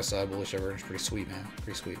 quadruple RSI bullish divergence. Pretty sweet, man.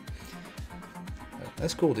 Pretty sweet.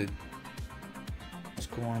 That's cool, dude. That's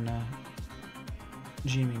cool on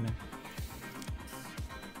Jimmy, man.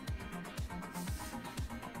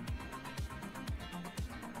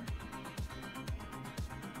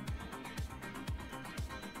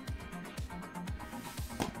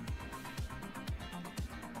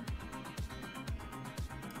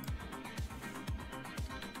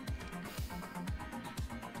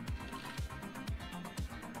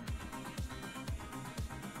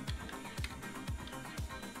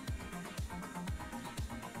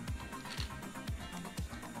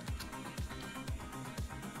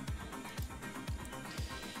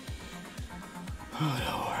 Oh,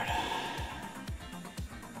 Lord.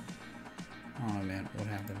 I don't know, man, what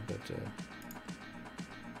happened, but,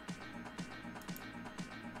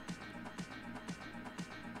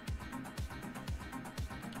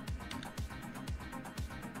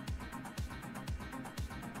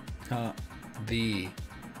 the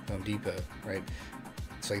Home Depot, right?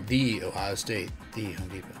 It's like the Ohio State, the Home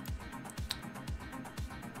Depot.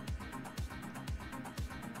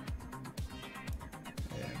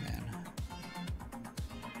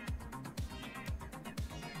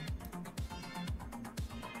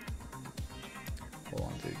 Hold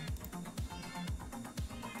on, dude.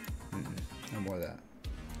 No more of that.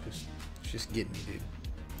 Just get me, dude.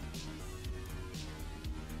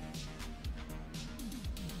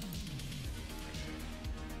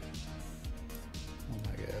 Oh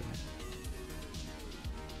my god.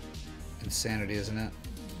 Insanity, isn't it?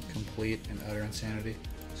 Complete and utter insanity.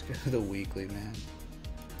 Let's go to the weekly, man.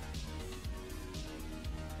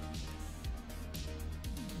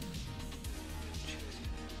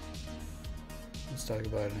 Let's talk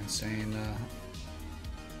about an insane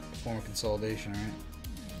form of consolidation, right?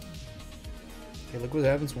 Hey, look what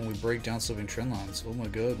happens when we break down sloping trend lines. Oh my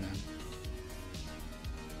god, man.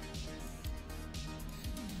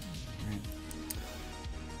 Right.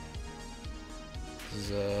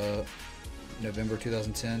 This is November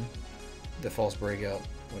 2010. The false breakout,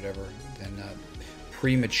 whatever. Then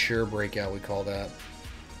premature breakout, we call that.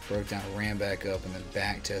 Broke down, ran back up, and then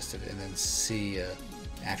back tested, and then see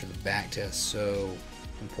after the back test. So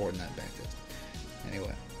important, that back test.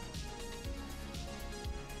 Anyway.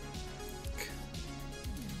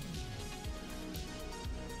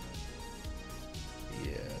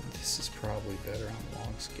 Yeah, this is probably better on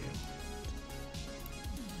long scale.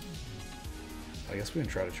 I guess we can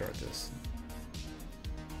try to chart this.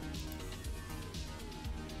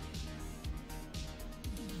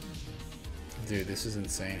 Dude, this is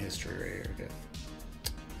insane history right here. Okay.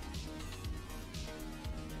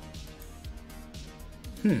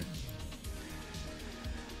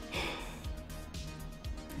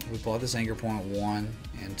 We plot this anchor point 1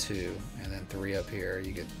 and 2, and then 3 up here.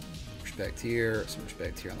 You get respect here, some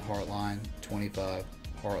respect here on the heart line, 25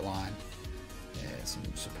 heart line, and some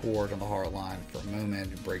support on the heart line for a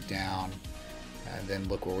moment, break down, and then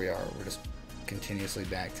look where we are. We're just continuously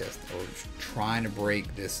back testing. We're trying to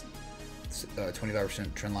break this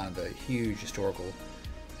 25% trend line of the huge historical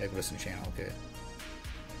equidistant channel. Okay.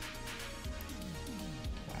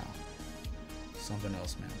 Wow. Something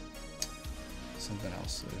else, man. Something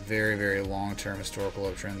else. A very, very long-term historical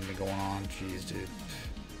uptrend been going on. Jeez, dude.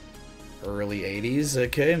 Early 80s.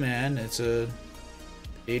 Okay, man. It's a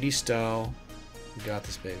 80s style. We got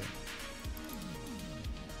this, baby.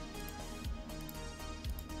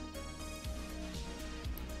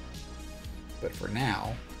 But for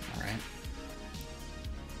now, all right.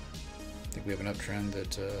 I think we have an uptrend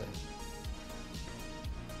that.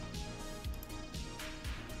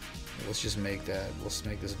 Let's just make that. Let's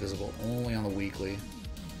make this visible only on the weekly.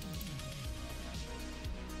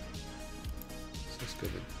 So let's go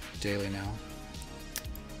to daily now.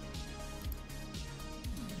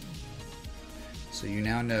 So you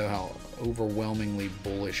now know how overwhelmingly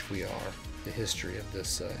bullish we are. The history of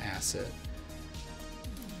this asset.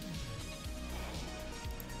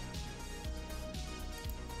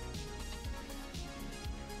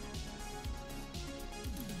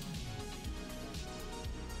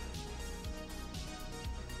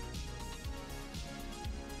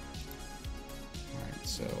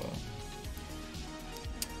 So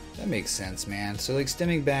that makes sense, man. So like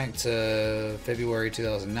stemming back to February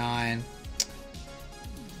 2009,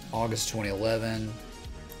 August 2011,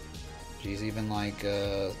 geez, even like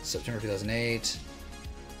September 2008,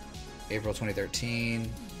 April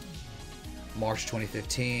 2013, March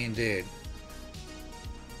 2015, dude,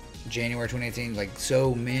 January 2018, like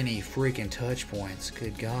so many freaking touch points.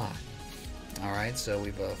 Good God. All right, so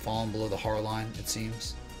we've fallen below the heart line, it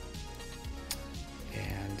seems.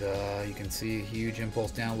 And you can see a huge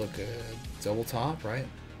impulse down. Look, double top, right?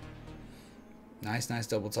 Nice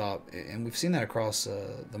double top. And we've seen that across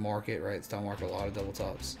the market, right? Stock market, a lot of double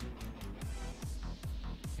tops.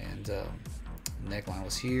 And neckline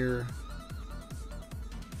was here.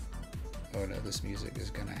 Oh no, this music is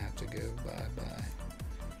gonna have to go bye-bye.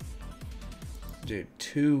 Dude,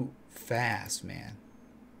 too fast, man.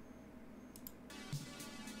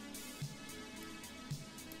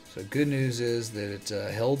 So good news is that it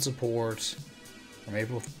held support from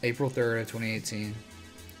April 3rd of 2018.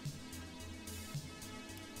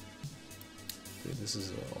 Dude, this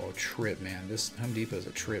is a trip, man. This Home Depot is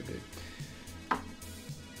a trip, dude.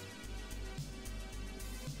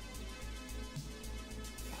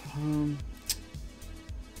 I mean,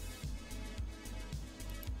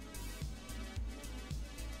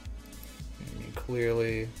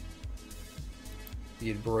 clearly, he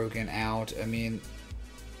had broken out. I mean,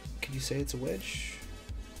 can you say it's a wedge?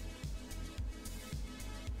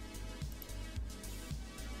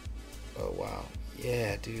 Oh, wow.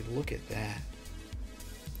 Yeah, dude, look at that.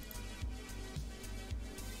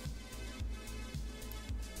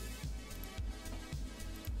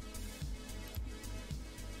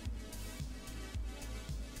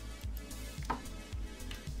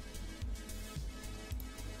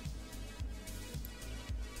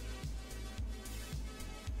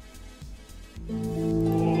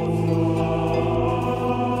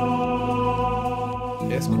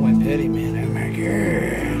 Coin Petty, man. Oh my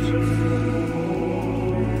god.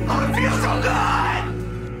 Oh, it feels so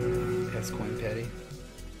good! That's Coin Petty.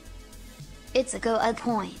 It's a go-up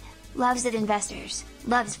coin. Loves it investors.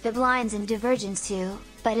 Loves fib lines and divergence too,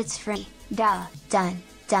 but it's free. Duh. Done.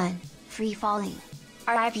 Free falling.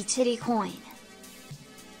 RIP titty coin.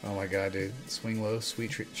 Oh my god, dude. Swing low,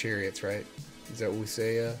 sweet chariots, right? Is that what we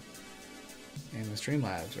say in the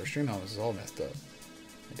Streamlabs? Our Streamlabs is all messed up.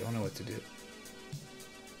 I don't know what to do.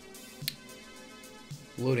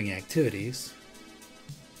 Loading activities.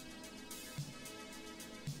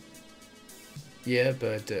 Yeah,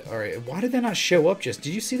 but alright. Why did that not show up just?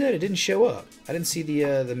 Did you see that? It didn't show up. I didn't see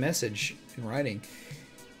the message in writing.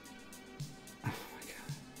 Oh my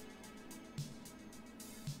god.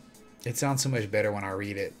 It sounds so much better when I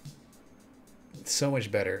read it. It's so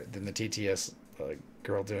much better than the TTS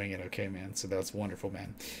girl doing it. Okay, man. So that's wonderful,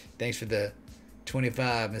 man. Thanks for the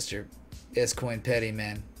 25, Mr. S Coin Petty,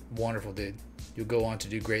 man. Wonderful, dude. You'll go on to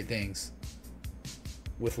do great things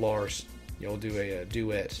with Lars. You'll do a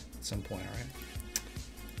duet at some point, alright?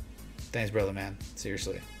 Thanks, brother, man.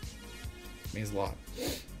 Seriously. It means a lot.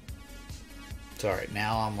 It's alright.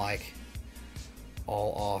 Now I'm like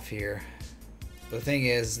all off here. But the thing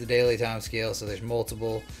is, the daily time scale, so there's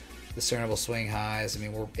multiple discernible swing highs. I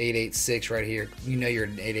mean, we're 886 right here. You know you're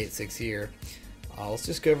at 886 here. Let's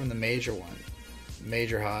just go from the major one.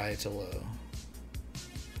 Major high to low.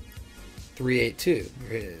 382.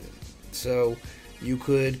 So you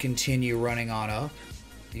could continue running on up.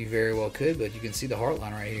 You very well could, but you can see the heart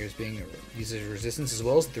line right here is being used as resistance as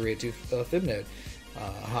well as the 382 fib node.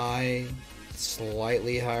 High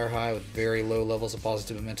slightly higher high with very low levels of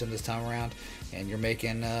positive momentum this time around, and you're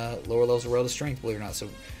making lower levels of relative strength, believe it or not. So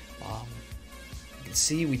you can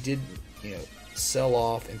see we did, sell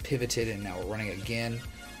off and pivoted, and now we're running again.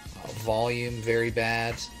 Volume very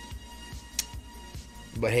bad,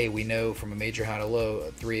 but hey, we know from a major high to low,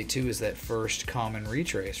 382 is that first common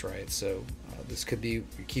retrace, right? So this could be,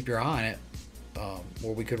 keep your eye on it,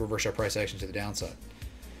 or we could reverse our price action to the downside.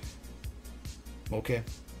 Okay.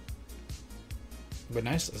 But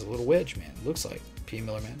nice, there's a little wedge, man. Looks like P.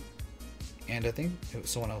 Miller, man. And I think it was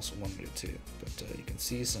someone else wanted it too. But you can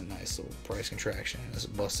see some nice little price contraction, and it's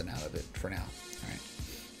busting out of it for now. All right.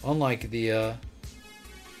 Unlike the,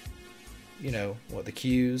 the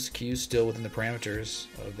Qs still within the parameters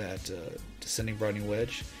of that descending broadening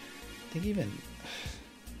wedge. I think even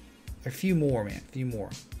a few more, man. A few more.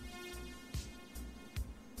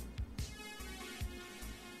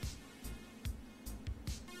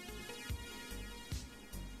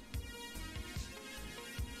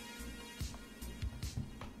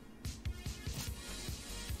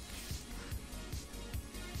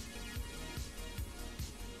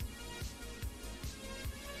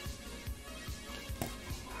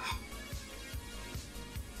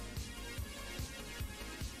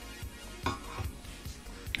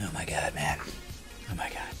 Oh my god, man. Oh my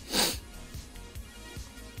god.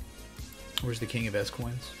 Where's the king of S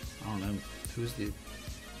coins? I don't know. Who's the...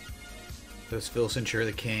 Does Phil Cincher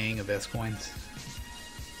the king of S coins?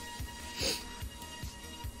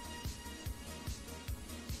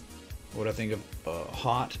 What I think of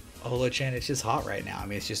hot Holochain, it's just hot right now. I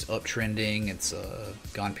mean, it's just uptrending. It's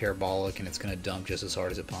gone parabolic, and it's going to dump just as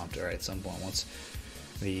hard as it pumped. All right, at some point, once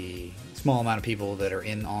the small amount of people that are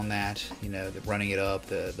in on that, that running it up,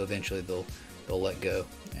 eventually they'll let go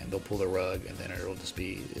and they'll pull the rug, and then it'll just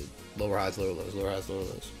be lower highs, lower lows, lower highs, lower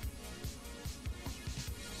lows.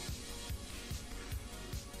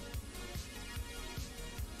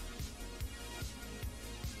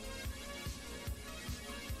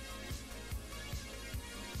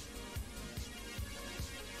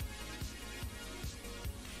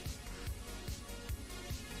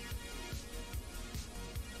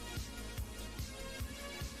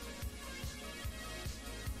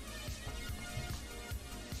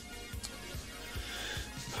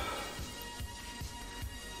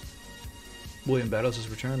 William Battles has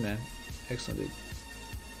returned, man. Excellent, dude.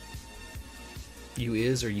 You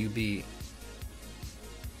is or you be?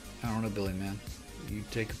 I don't know, Billy, man. You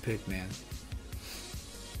take a pick, man.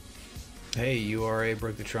 Hey, URA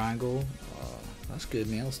broke the triangle. That's good,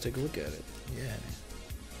 man. Let's take a look at it. Yeah,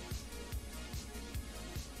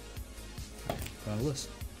 man. On the list.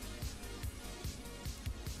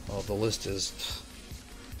 Well, the list is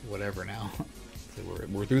whatever now.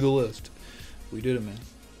 We're through the list. We did it, man.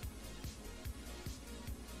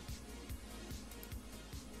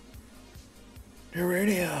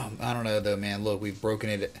 Iridium. I don't know though, man. Look, we've broken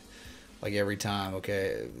it like every time.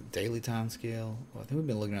 Okay, daily time scale. Well, I think we've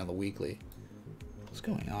been looking at the weekly. What's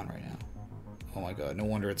going on right now? Oh my god, no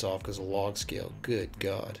wonder it's off because of log scale. Good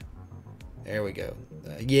god. There we go.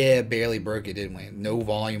 Yeah, barely broke it, didn't we? No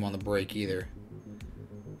volume on the break either.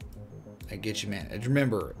 I get you, man. And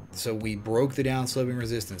remember, so we broke the downsloping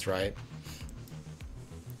resistance, right?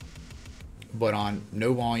 But on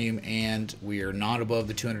no volume, and we are not above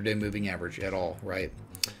the 200-day moving average at all, right?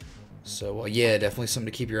 So yeah, definitely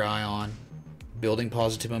something to keep your eye on. Building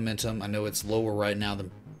positive momentum. I know it's lower right now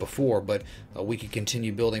than before, but we could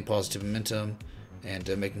continue building positive momentum and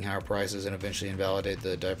making higher prices, and eventually invalidate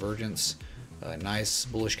the divergence. Nice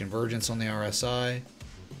bullish convergence on the RSI.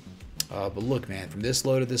 But look, man, from this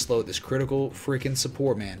low to this low, this critical freaking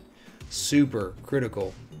support, man, super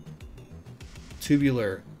critical,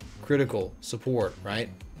 tubular critical support, right?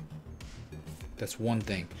 That's one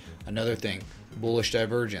thing. Another thing, bullish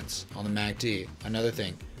divergence on the MACD. Another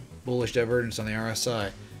thing, bullish divergence on the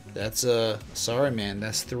RSI. That's sorry, man,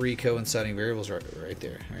 that's 3 coinciding variables right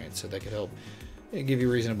there. All right, so that could help give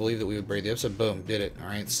you reason to believe that we would break the upside. Boom, did it. All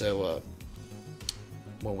right, so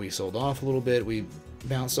when we sold off a little bit, we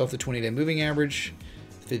bounced off the 20-day moving average,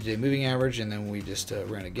 50-day moving average, and then we just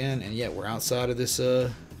ran again, and yet we're outside of this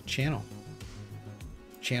channel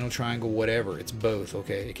triangle, whatever. It's both.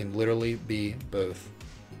 Okay, it can literally be both.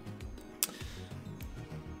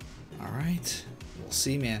 All right, we'll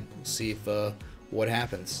see, man. We'll see if what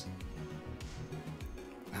happens.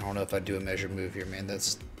 I don't know if I'd do a measured move here, man.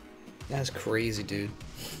 That's crazy, dude.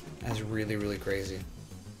 That's really, really crazy.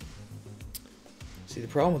 See, the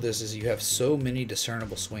problem with this is you have so many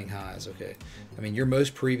discernible swing highs, okay? I mean, your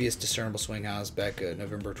most previous discernible swing highs back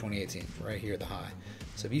November 2018, right here, the high.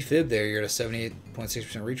 So if you fib there, you're at a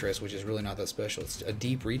 78.6% retrace, which is really not that special. It's a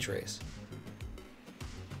deep retrace.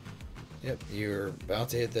 Yep, you're about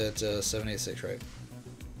to hit that 786, right?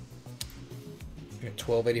 Your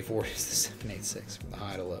 1284 is the 786 from the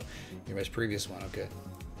high to low. Your most previous one, okay.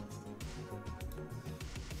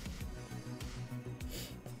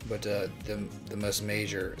 But the most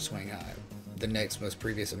major swing high, the next most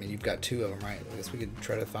previous, I mean, you've got two of them, right? I guess we could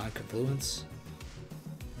try to find confluence.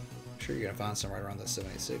 I'm sure you're going to find some right around the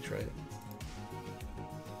 786, right?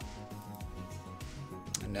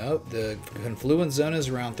 Nope, the confluence zone is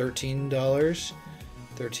around $13,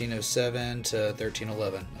 1307 to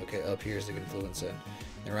 1311. Okay, up here is the confluence zone.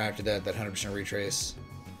 And right after that, that 100% retrace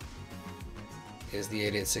is the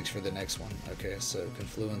 886 for the next one. Okay, so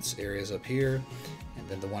confluence area is up here, and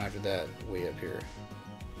then the one after that, way up here,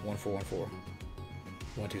 1414,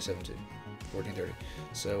 1272, 1430.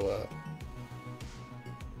 So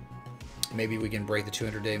maybe we can break the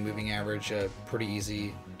 200-day moving average. Pretty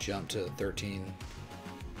easy jump to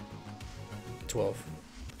 1312.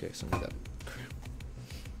 Okay, something like that.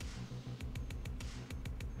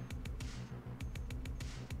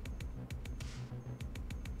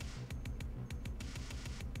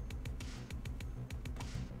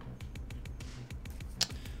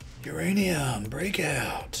 Uranium,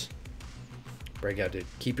 breakout. Breakout, dude.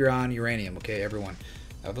 Keep your eye on uranium, okay, everyone.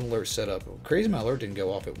 I have an alert set up. Crazy, my alert didn't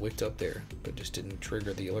go off. It wicked up there, but just didn't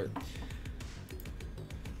trigger the alert.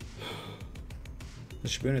 Mr.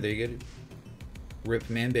 Spooner, there you go, dude. Rip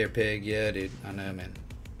Man Bear Pig. Yeah, dude. I know, man.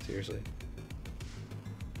 Seriously.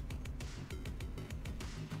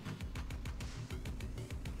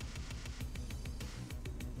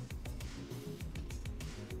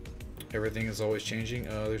 Everything is always changing.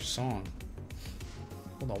 There's a song.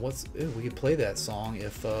 Hold on, what's... Ooh, we could play that song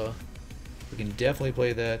if, we can definitely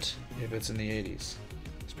play that if it's in the 80s.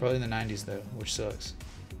 It's probably in the 90s, though, which sucks.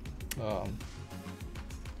 I'd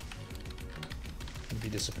be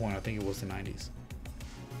disappointed. I think it was the 90s.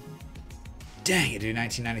 Dang it, dude,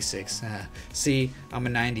 1996. See, I'm a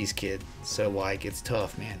 90s kid, so, like, it's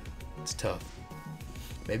tough, man. It's tough.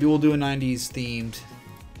 Maybe we'll do a 90s themed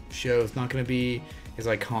show. It's not going to be as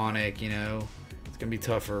iconic, you know. It's going to be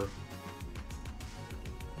tougher.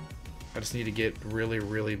 I just need to get really,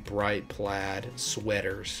 really bright plaid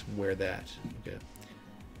sweaters. Wear that. Okay.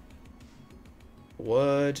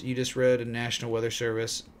 What? You just read a National Weather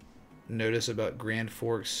Service notice about Grand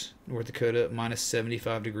Forks, North Dakota, minus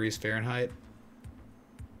 75 degrees Fahrenheit?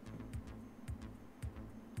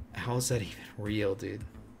 How is that even real, dude?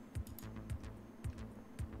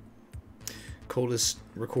 Coldest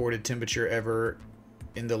recorded temperature ever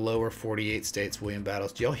in the lower 48 states, William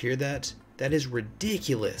Battles. Do y'all hear that? That is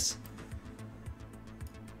ridiculous.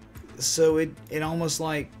 So it almost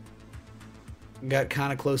like got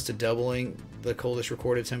kind of close to doubling the coldest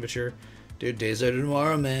recorded temperature. Dude, days after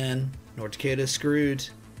tomorrow, man. North Dakota's screwed.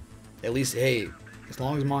 At least, hey, as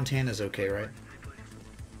long as Montana's okay, right?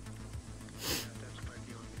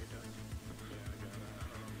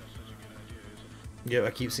 Yep,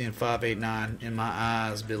 I keep seeing 589 in my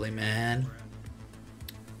eyes, Billy, man.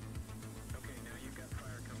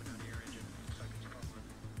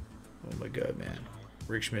 Oh my god, man.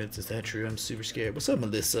 Rick Schmitz, is that true? I'm super scared. What's up,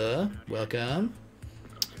 Melissa? Welcome.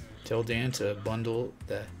 Tell Dan to bundle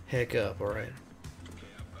the heck up, alright?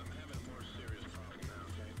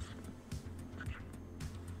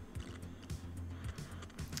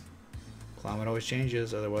 Climate always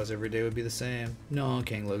changes, otherwise every day would be the same. No,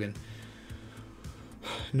 King Logan.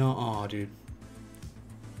 No, dude.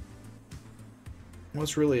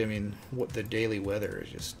 What's really, I mean, what the daily weather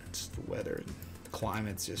is just, it's the weather. The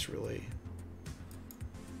climate's just really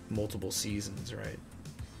multiple seasons, right?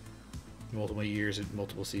 Multiple years and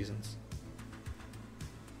multiple seasons.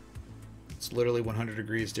 It's literally 100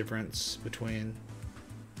 degrees difference between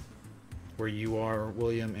where you are,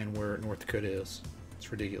 William, and where North Dakota is.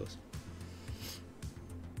 It's ridiculous.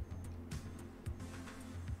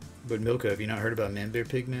 But Milka, have you not heard about Man Bear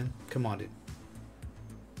Pig, man? Come on, dude.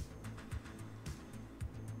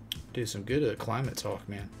 Dude, some good climate talk,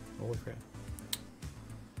 man. Holy crap.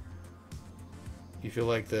 You feel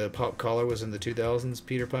like the pop collar was in the 2000s,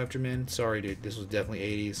 Peter Piper, man? Sorry, dude. This was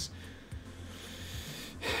definitely 80s.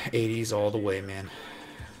 80s all the way, man.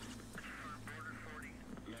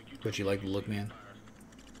 But you like the look, man?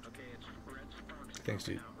 Thanks,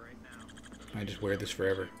 dude. I just wear this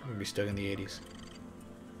forever. I'm gonna be stuck in the 80s.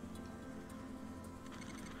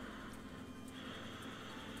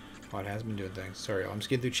 Oh, it has been doing things. Sorry, I'm just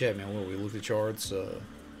getting through chat, man. We look at the charts.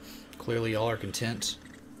 Clearly, y'all are content.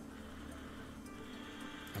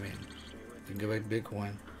 I mean, you can go back to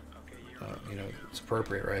Bitcoin. You know, it's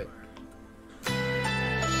appropriate, right?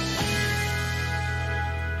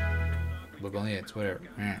 Look on the X, whatever.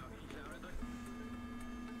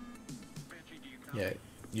 Yeah,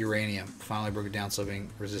 uranium. Finally broke it down, slipping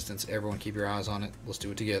resistance. Everyone keep your eyes on it. Let's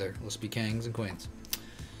do it together. Let's be kings and queens.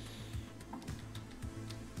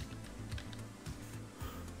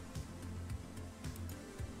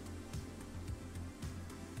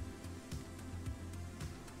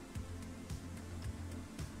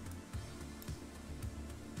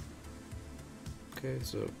 Okay,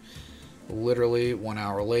 so literally 1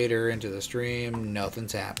 hour later into the stream,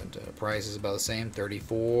 nothing's happened. Price is about the same,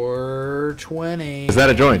 $34.20. Is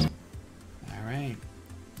that a joint? All right,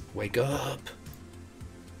 wake up.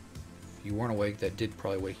 If you weren't awake, that did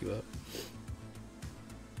probably wake you up.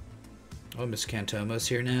 Oh, Miss Cantoma's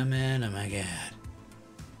here now, man. Oh my god.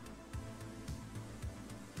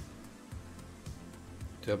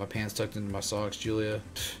 Do I have my pants tucked into my socks, Julia?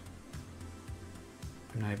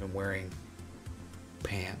 I'm not even wearing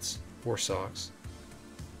pants or socks.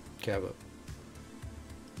 Cab up.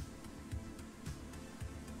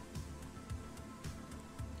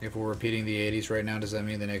 If we're repeating the 80s right now, does that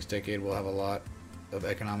mean the next decade will have a lot of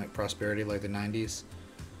economic prosperity like the 90s?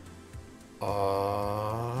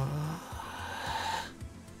 I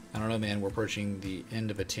don't know, man. We're approaching the end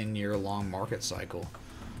of a 10-year long market cycle.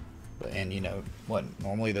 And you know what?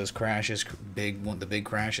 Normally those crashes, the big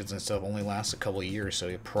crashes and stuff, only last a couple of years. So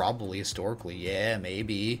it probably historically, yeah,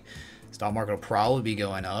 maybe stock market will probably be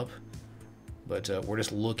going up. But we're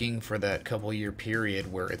just looking for that couple-year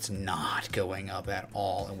period where it's not going up at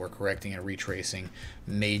all, and we're correcting and retracing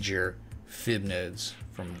major fib nodes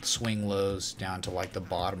from swing lows down to like the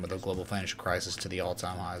bottom of the global financial crisis to the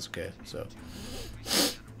all-time highs. Okay, so you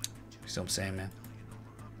see what I'm saying, man?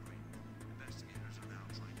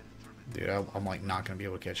 Dude, I'm like not gonna be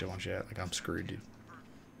able to catch up on chat. Like I'm screwed, dude.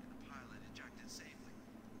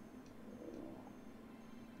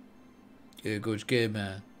 Yeah, Coach K,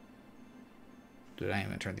 man. Dude, I ain't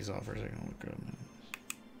gonna turn these off for a second. Oh my god, man.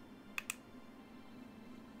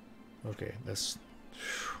 Okay, that's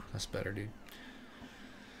better, dude.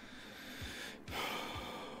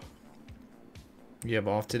 You have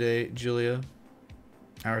off today, Julia.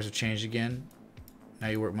 Hours have changed again. Now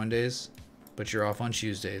you work Mondays, but you're off on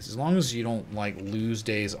Tuesdays. As long as you don't like lose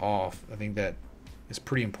days off, I think that is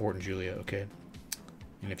pretty important, Julia. Okay.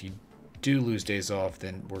 And if you do lose days off,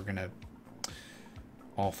 then we're gonna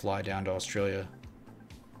all fly down to Australia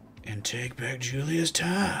and take back Julia's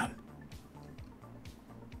time.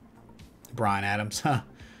 Brian Adams, huh?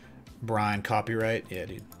 Brian copyright, yeah,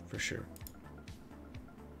 dude, for sure.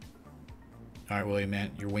 All right, William,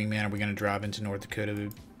 man, your wingman. Are we gonna drive into North Dakota,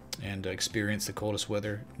 dude, and experience the coldest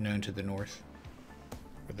weather known to the north,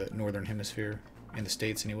 or the northern hemisphere, in the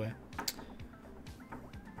states anyway?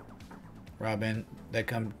 Robin, that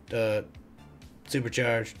come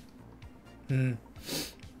supercharged.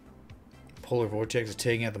 Polar vortex is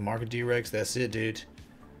taking out the market D-Rex. That's it, dude.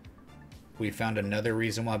 We found another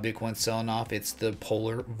reason why Bitcoin's selling off. It's the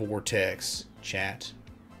polar vortex, chat.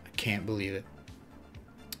 I can't believe it.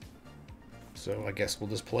 So I guess we'll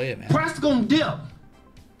just play it, man. Price gonna dip.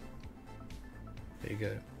 There you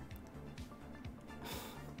go.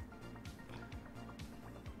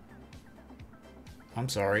 I'm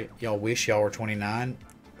sorry. Y'all wish y'all were 29.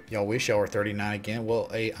 Y'all wish y'all were 39 again. Well,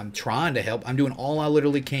 hey, I'm trying to help. I'm doing all I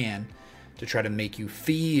literally can to try to make you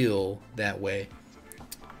feel that way.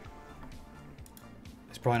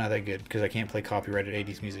 It's probably not that good because I can't play copyrighted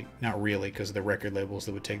 80s music. Not really, because of the record labels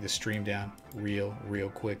that would take the stream down real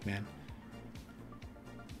quick, man.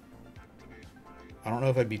 I don't know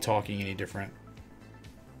if I'd be talking any different.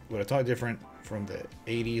 Would I talk different from the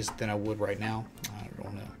 80s than I would right now? I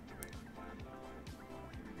don't know.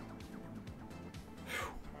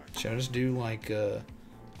 Should I just do like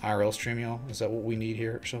IRL stream, y'all? Is that what we need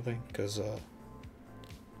here or something? Because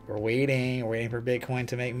we're waiting for Bitcoin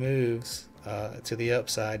to make moves to the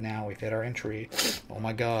upside now. We've hit our entry. Oh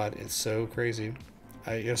my god, it's so crazy.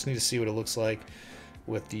 I just need to see what it looks like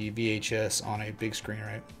with the VHS on a big screen,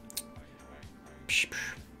 right?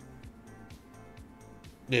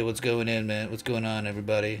 Dude, what's going in, man? What's going on,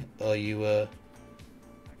 everybody? All you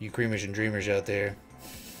creamers and dreamers out there.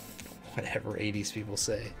 Whatever 80s people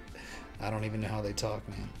say. I don't even know how they talk,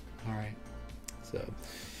 man. Alright. So.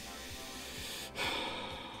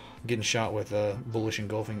 Getting shot with bullish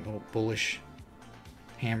engulfing, bullish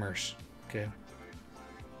hammers. Okay.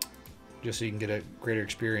 Just so you can get a greater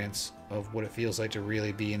experience of what it feels like to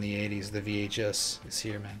really be in the 80s. The VHS is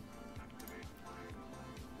here, man.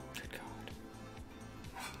 Good God.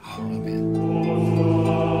 I don't know, man.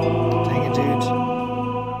 Dang it, dudes.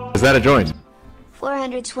 Is that a joint?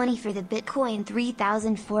 420 for the Bitcoin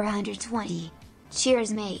 3,420.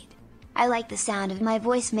 Cheers, mate. I like the sound of my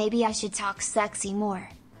voice. Maybe I should talk sexy more.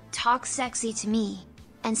 Talk sexy to me.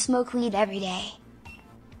 And smoke weed every day.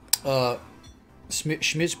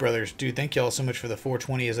 Schmitz Brothers, dude, thank y'all so much for the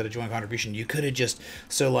 420 as a joint contribution. You could have just,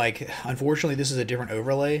 so like, unfortunately this is a different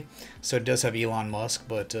overlay, so it does have Elon Musk,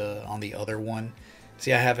 but on the other one,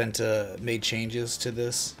 see, I haven't made changes to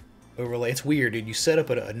this overlay. It's weird, dude. You set up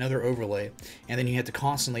another overlay, and then you have to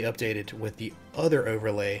constantly update it with the other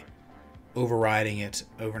overlay, overriding it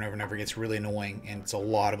over and over and over. It gets really annoying, and it's a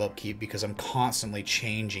lot of upkeep because I'm constantly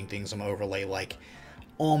changing things on my overlay, like,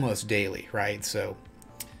 almost daily, right? So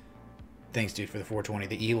thanks, dude, for the 420.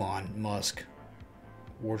 The Elon Musk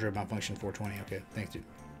wardrobe malfunction 420. Okay, thanks, dude.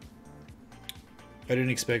 I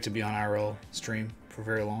didn't expect to be on IRL stream for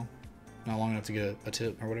very long. Not long enough to get a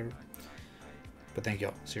tip or whatever. But thank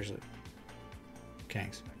y'all, seriously.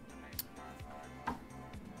 Kangs.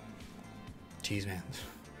 Jeez, man.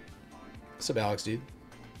 What's up, Alex, dude?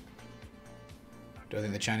 Do I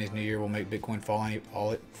think the Chinese New Year will make Bitcoin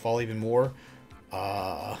fall even more?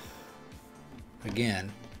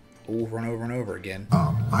 Again. Over and over and over again.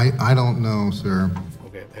 I don't know, sir.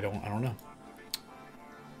 Okay, I don't know.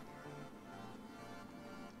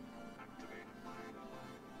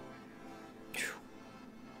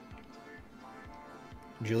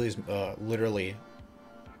 Julie's literally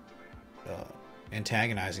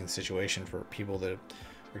antagonizing the situation for people that are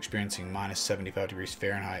experiencing minus 75 degrees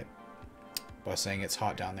Fahrenheit by saying it's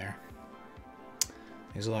hot down there.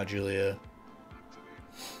 Thanks a lot, Julia.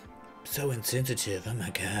 So insensitive. Oh my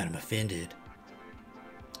god, I'm offended.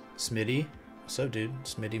 Smitty. What's up, dude?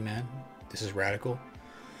 Smitty, man. This is radical.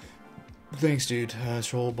 Thanks, dude.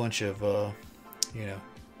 It's a whole bunch of, you know.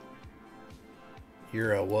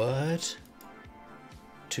 You're a what?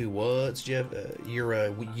 Two whats, Jeff? You're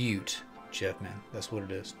a Ute, Jeff, man. That's what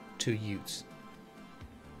it is. Two Utes.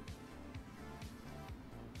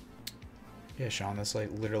 Yeah, Sean, that's like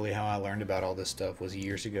literally how I learned about all this stuff was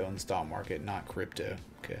years ago in the stock market, not crypto.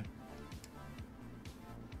 Okay.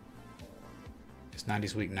 It's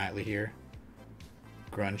 90s Week Nightly here.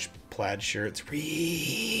 Grunge plaid shirts.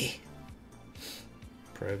 Ree!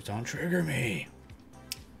 Probes don't trigger me.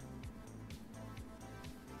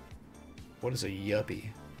 What is a yuppie?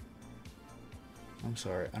 I'm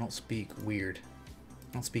sorry, I don't speak weird.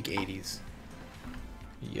 I don't speak 80s.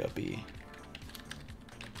 Yuppie.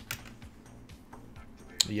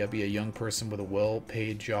 A yuppie, a young person with a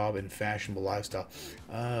well-paid job and fashionable lifestyle.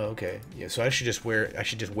 Oh, okay. Yeah, so I should just wear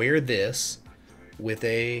this with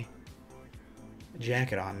a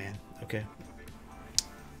jacket on, man. Okay.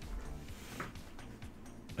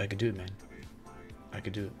 I could do it, man. I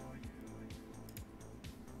could do it.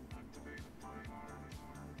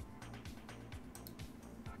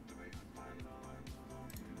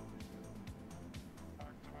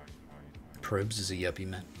 Probes is a yuppie,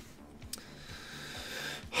 man.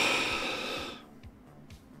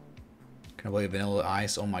 Can I play Vanilla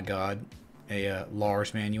Ice? Oh my god. Hey,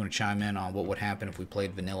 Lars, man, you want to chime in on what would happen if we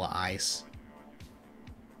played Vanilla Ice?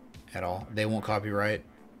 At all? They won't copyright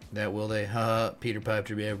that, will they? Haha, Peter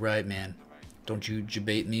Piper, yeah, right, man. Don't you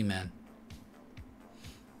jabate me, man.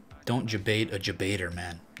 Don't jabate a jabater,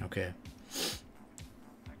 man. Okay.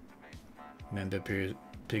 Man, that pig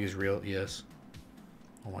is real, yes.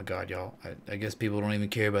 Oh my god, y'all. I guess people don't even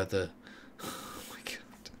care about the... Oh my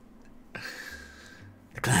god.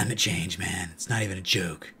 The climate change, man. It's not even a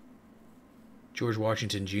joke. George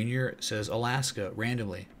Washington Jr. says Alaska,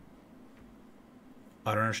 randomly.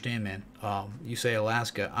 I don't understand, man. You say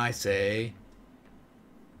Alaska, I say...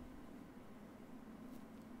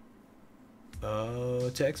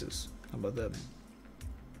 Texas. How about that, man?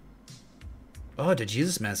 Oh, the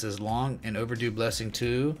Jesus Man says long and overdue blessing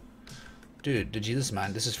too. Dude, the Jesus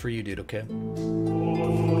Man, this is for you, dude, okay? The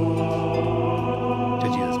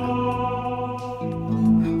Jesus Man.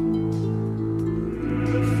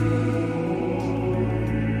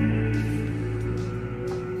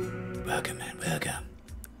 Welcome, man, welcome.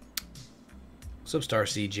 What's up,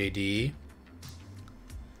 Starseed JD?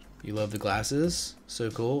 You love the glasses?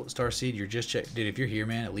 So cool. Starseed, you're just check. Dude, if you're here,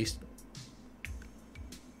 man, at least...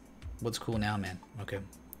 What's cool now, man? Okay.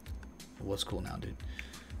 What's cool now, dude?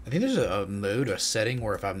 I think there's a mode, a setting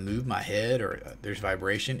where if I move my head or there's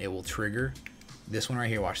vibration, it will trigger. This one right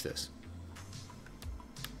here, watch this.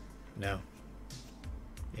 No.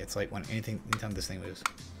 Yeah, it's like when anytime this thing moves.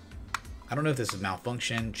 I don't know if this is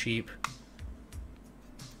malfunction, cheap.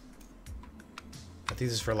 I think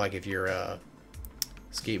this is for like if you're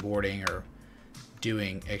skateboarding or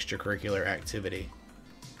doing extracurricular activity.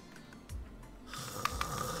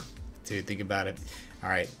 Dude, think about it. All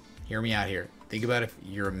right, hear me out here. Think about if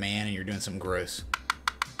you're a man and you're doing something gross.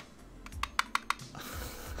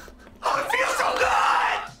 Oh, it feels so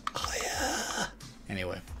good! Oh, yeah.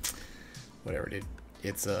 Anyway, whatever, dude.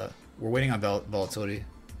 It's, we're waiting on volatility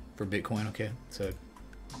for Bitcoin. Okay, so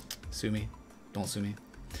sue me. Don't sue me.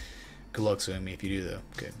 Good luck suing me if you do, though.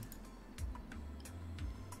 Okay.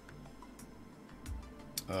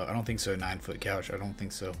 I don't think so. 9-foot couch. I don't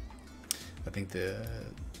think so. I think the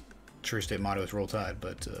true state motto is roll tide,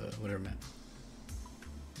 but whatever, man.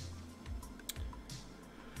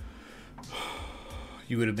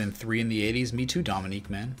 You would have been 3 in the 80s. Me too,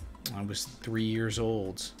 Dominique, man. I was 3 years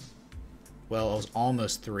old. Well, I was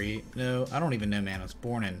almost 3. No, I don't even know, man. I was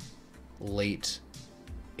born in late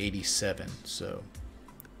 87, so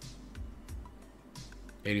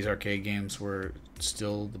 80s arcade games were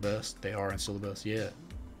still the best. They are and still the best. Yeah,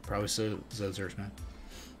 probably so. Zozers, man.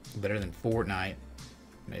 Better than Fortnite,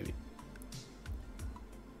 maybe.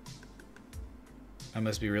 I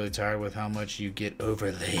must be really tired with how much you get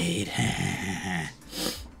overlaid.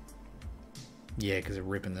 Yeah, because they're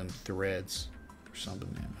ripping them threads or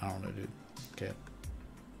something, man. I don't know, dude. Okay.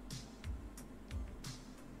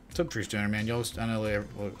 What's up, True Stoner, man? Y'all, I know.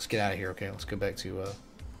 Let's get out of here. Okay, let's go back to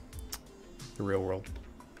the real world.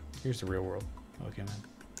 Here's the real world. Okay, man.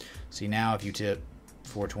 See, now if you tip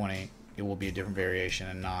 420, it will be a different variation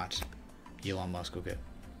and not Elon Musk. Okay.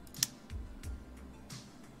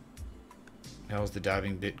 How's the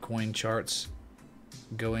diving Bitcoin charts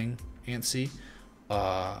going, Antsy?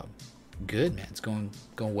 Good, man. It's going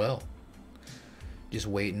well. Just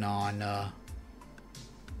waiting on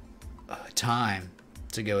time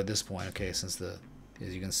to go at this point. Okay, since as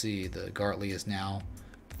you can see, the Gartley is now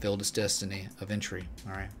filled its destiny of entry.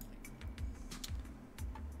 All right.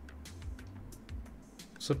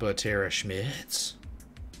 What's up, Tara Schmitz?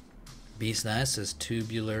 Beast Nice says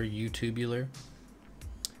tubular, tubular.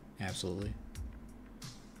 Absolutely.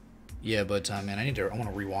 Yeah, but man, I want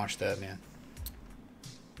to rewatch that, man.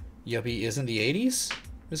 Yuppie isn't the 80s?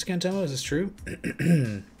 Miss Kentomo, is this true?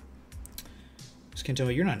 Miss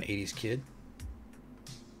Kentomo, you're not an 80s kid.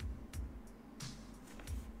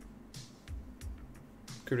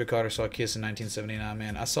 Crypto Cotter saw Kiss in 1979,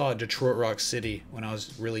 man. I saw Detroit Rock City when I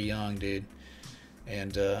was really young, dude.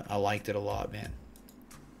 And I liked it a lot, man.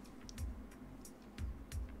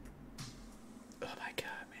 Oh my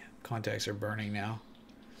god, man. Contacts are burning now.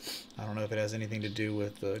 I don't know if it has anything to do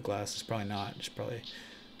with the glasses. Probably not. It's probably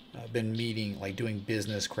been doing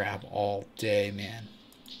business crap all day, man.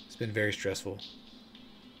 It's been very stressful.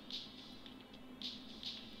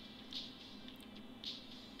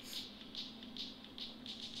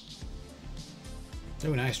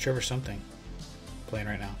 Oh, nice. Trevor something. Playing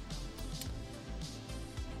right now.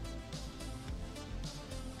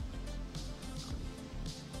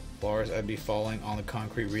 Bars, I'd be falling on the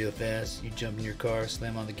concrete real fast. You jump in your car,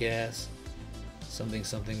 slam on the gas. Something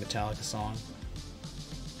Metallica song.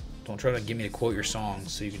 Don't try to get me to quote your song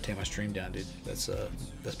so you can take my stream down, dude. That's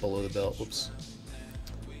below the belt. Whoops.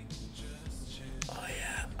 Oh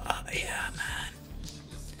yeah, man.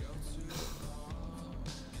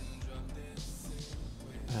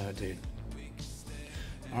 Oh, dude.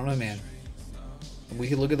 I don't know, man. We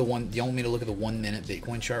could look at the one. You want me to look at the 1 minute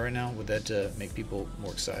Bitcoin chart right now? Would that make people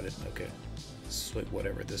more excited? Okay, sweet,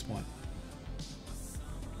 whatever at this point.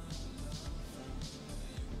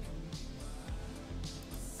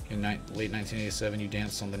 In late 1987, you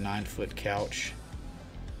danced on the 9-foot couch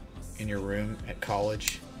in your room at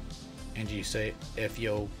college, and you say "F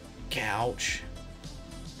yo couch."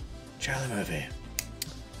 Charlie Murphy.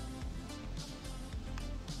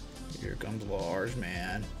 Here comes Lars,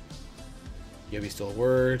 man. Yuppie still a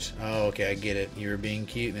word. Oh, okay, I get it. You were being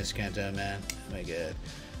cute, Miss Kento, man. Oh my god.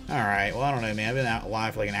 Alright, well, I don't know, man. I've been out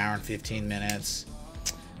live for like an hour and 15 minutes.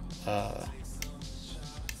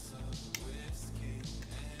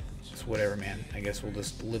 It's whatever, man. I guess we'll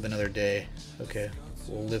just live another day. Okay.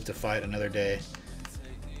 We'll live to fight another day.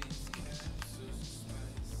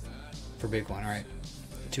 For Bitcoin, alright.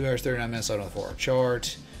 2 hours, 39 minutes out on the 4-hour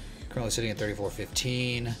chart. Currently sitting at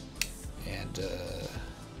 34.15. And,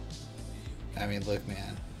 I mean, look,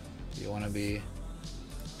 man, you want to be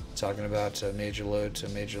talking about major low to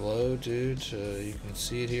major low, dude. You can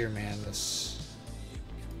see it here, man. That's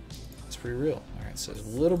pretty real. All right, so there's a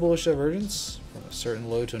little bullish divergence from a certain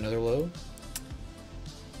low to another low.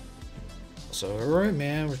 So, all right,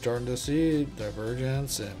 man, we're starting to see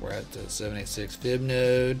divergence, and we're at the 786 fib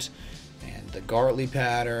node and the Gartley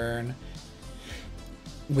pattern.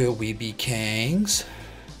 Will we be kings?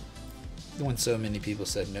 When so many people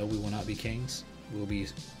said no, we will not be kings. We'll be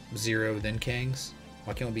 0 then kings.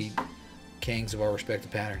 Why can't we be kings of our respective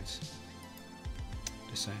patterns?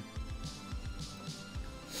 Just saying.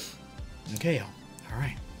 Okay, y'all. All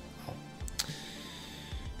right. Well,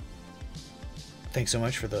 thanks so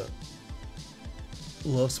much for the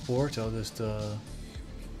love support. I'll just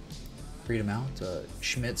read them out.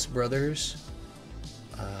 Schmitz Brothers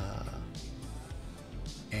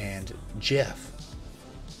and Jeff.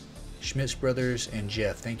 Schmitz Brothers and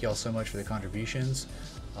Jeff. Thank y'all so much for the contributions.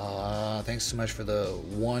 Thanks so much for the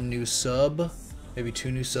 1 new sub, maybe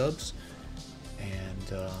 2 new subs.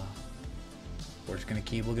 And we're just going to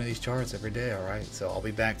keep looking at these charts every day, alright? So I'll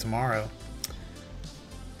be back tomorrow.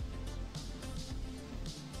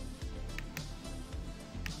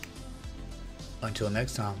 Until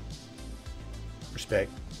next time,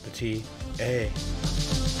 respect the TA.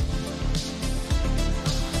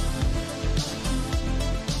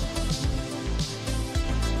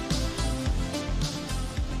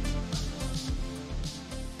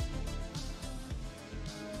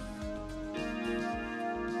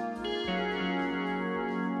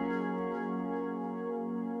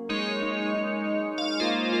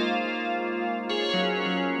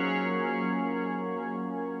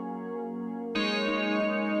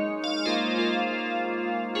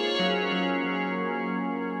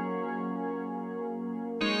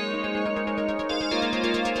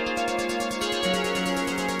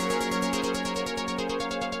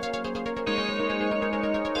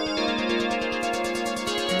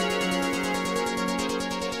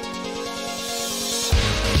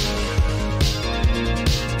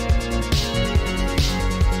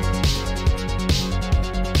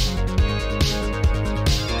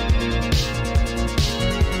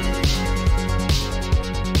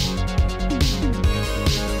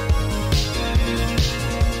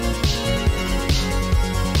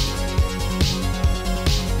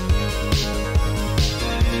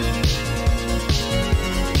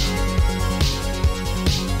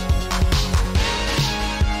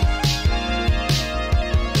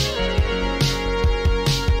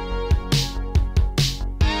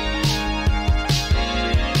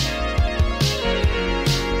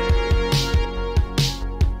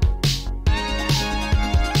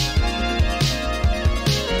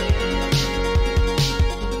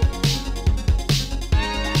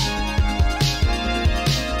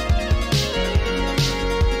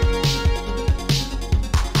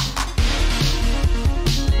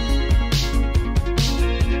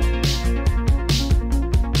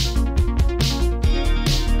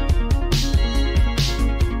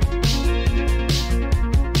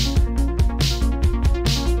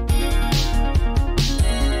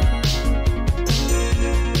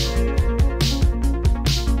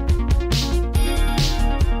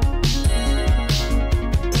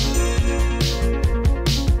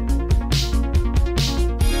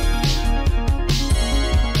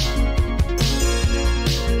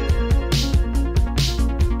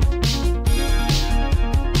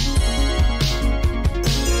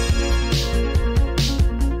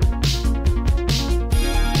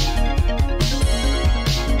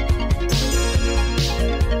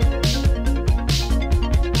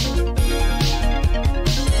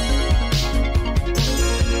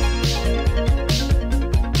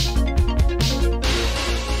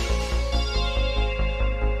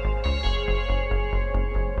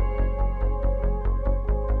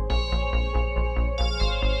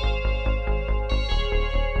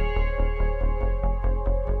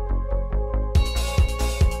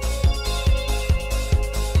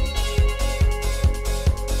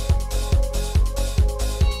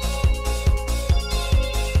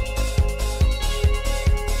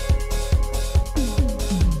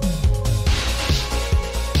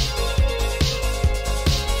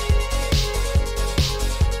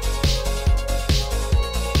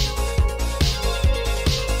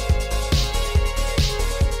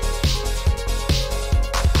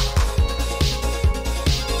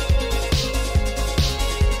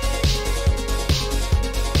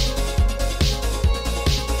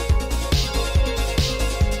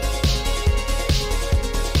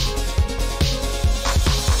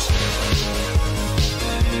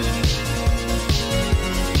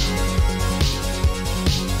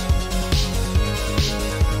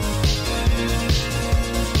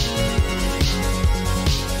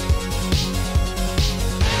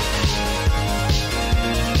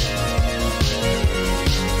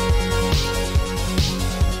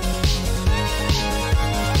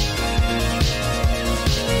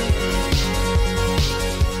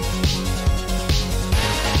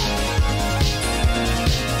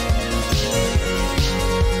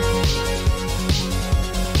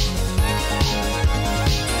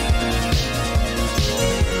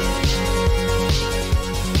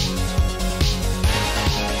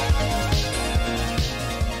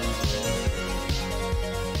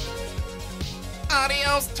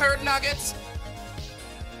 Adios, turd nuggets!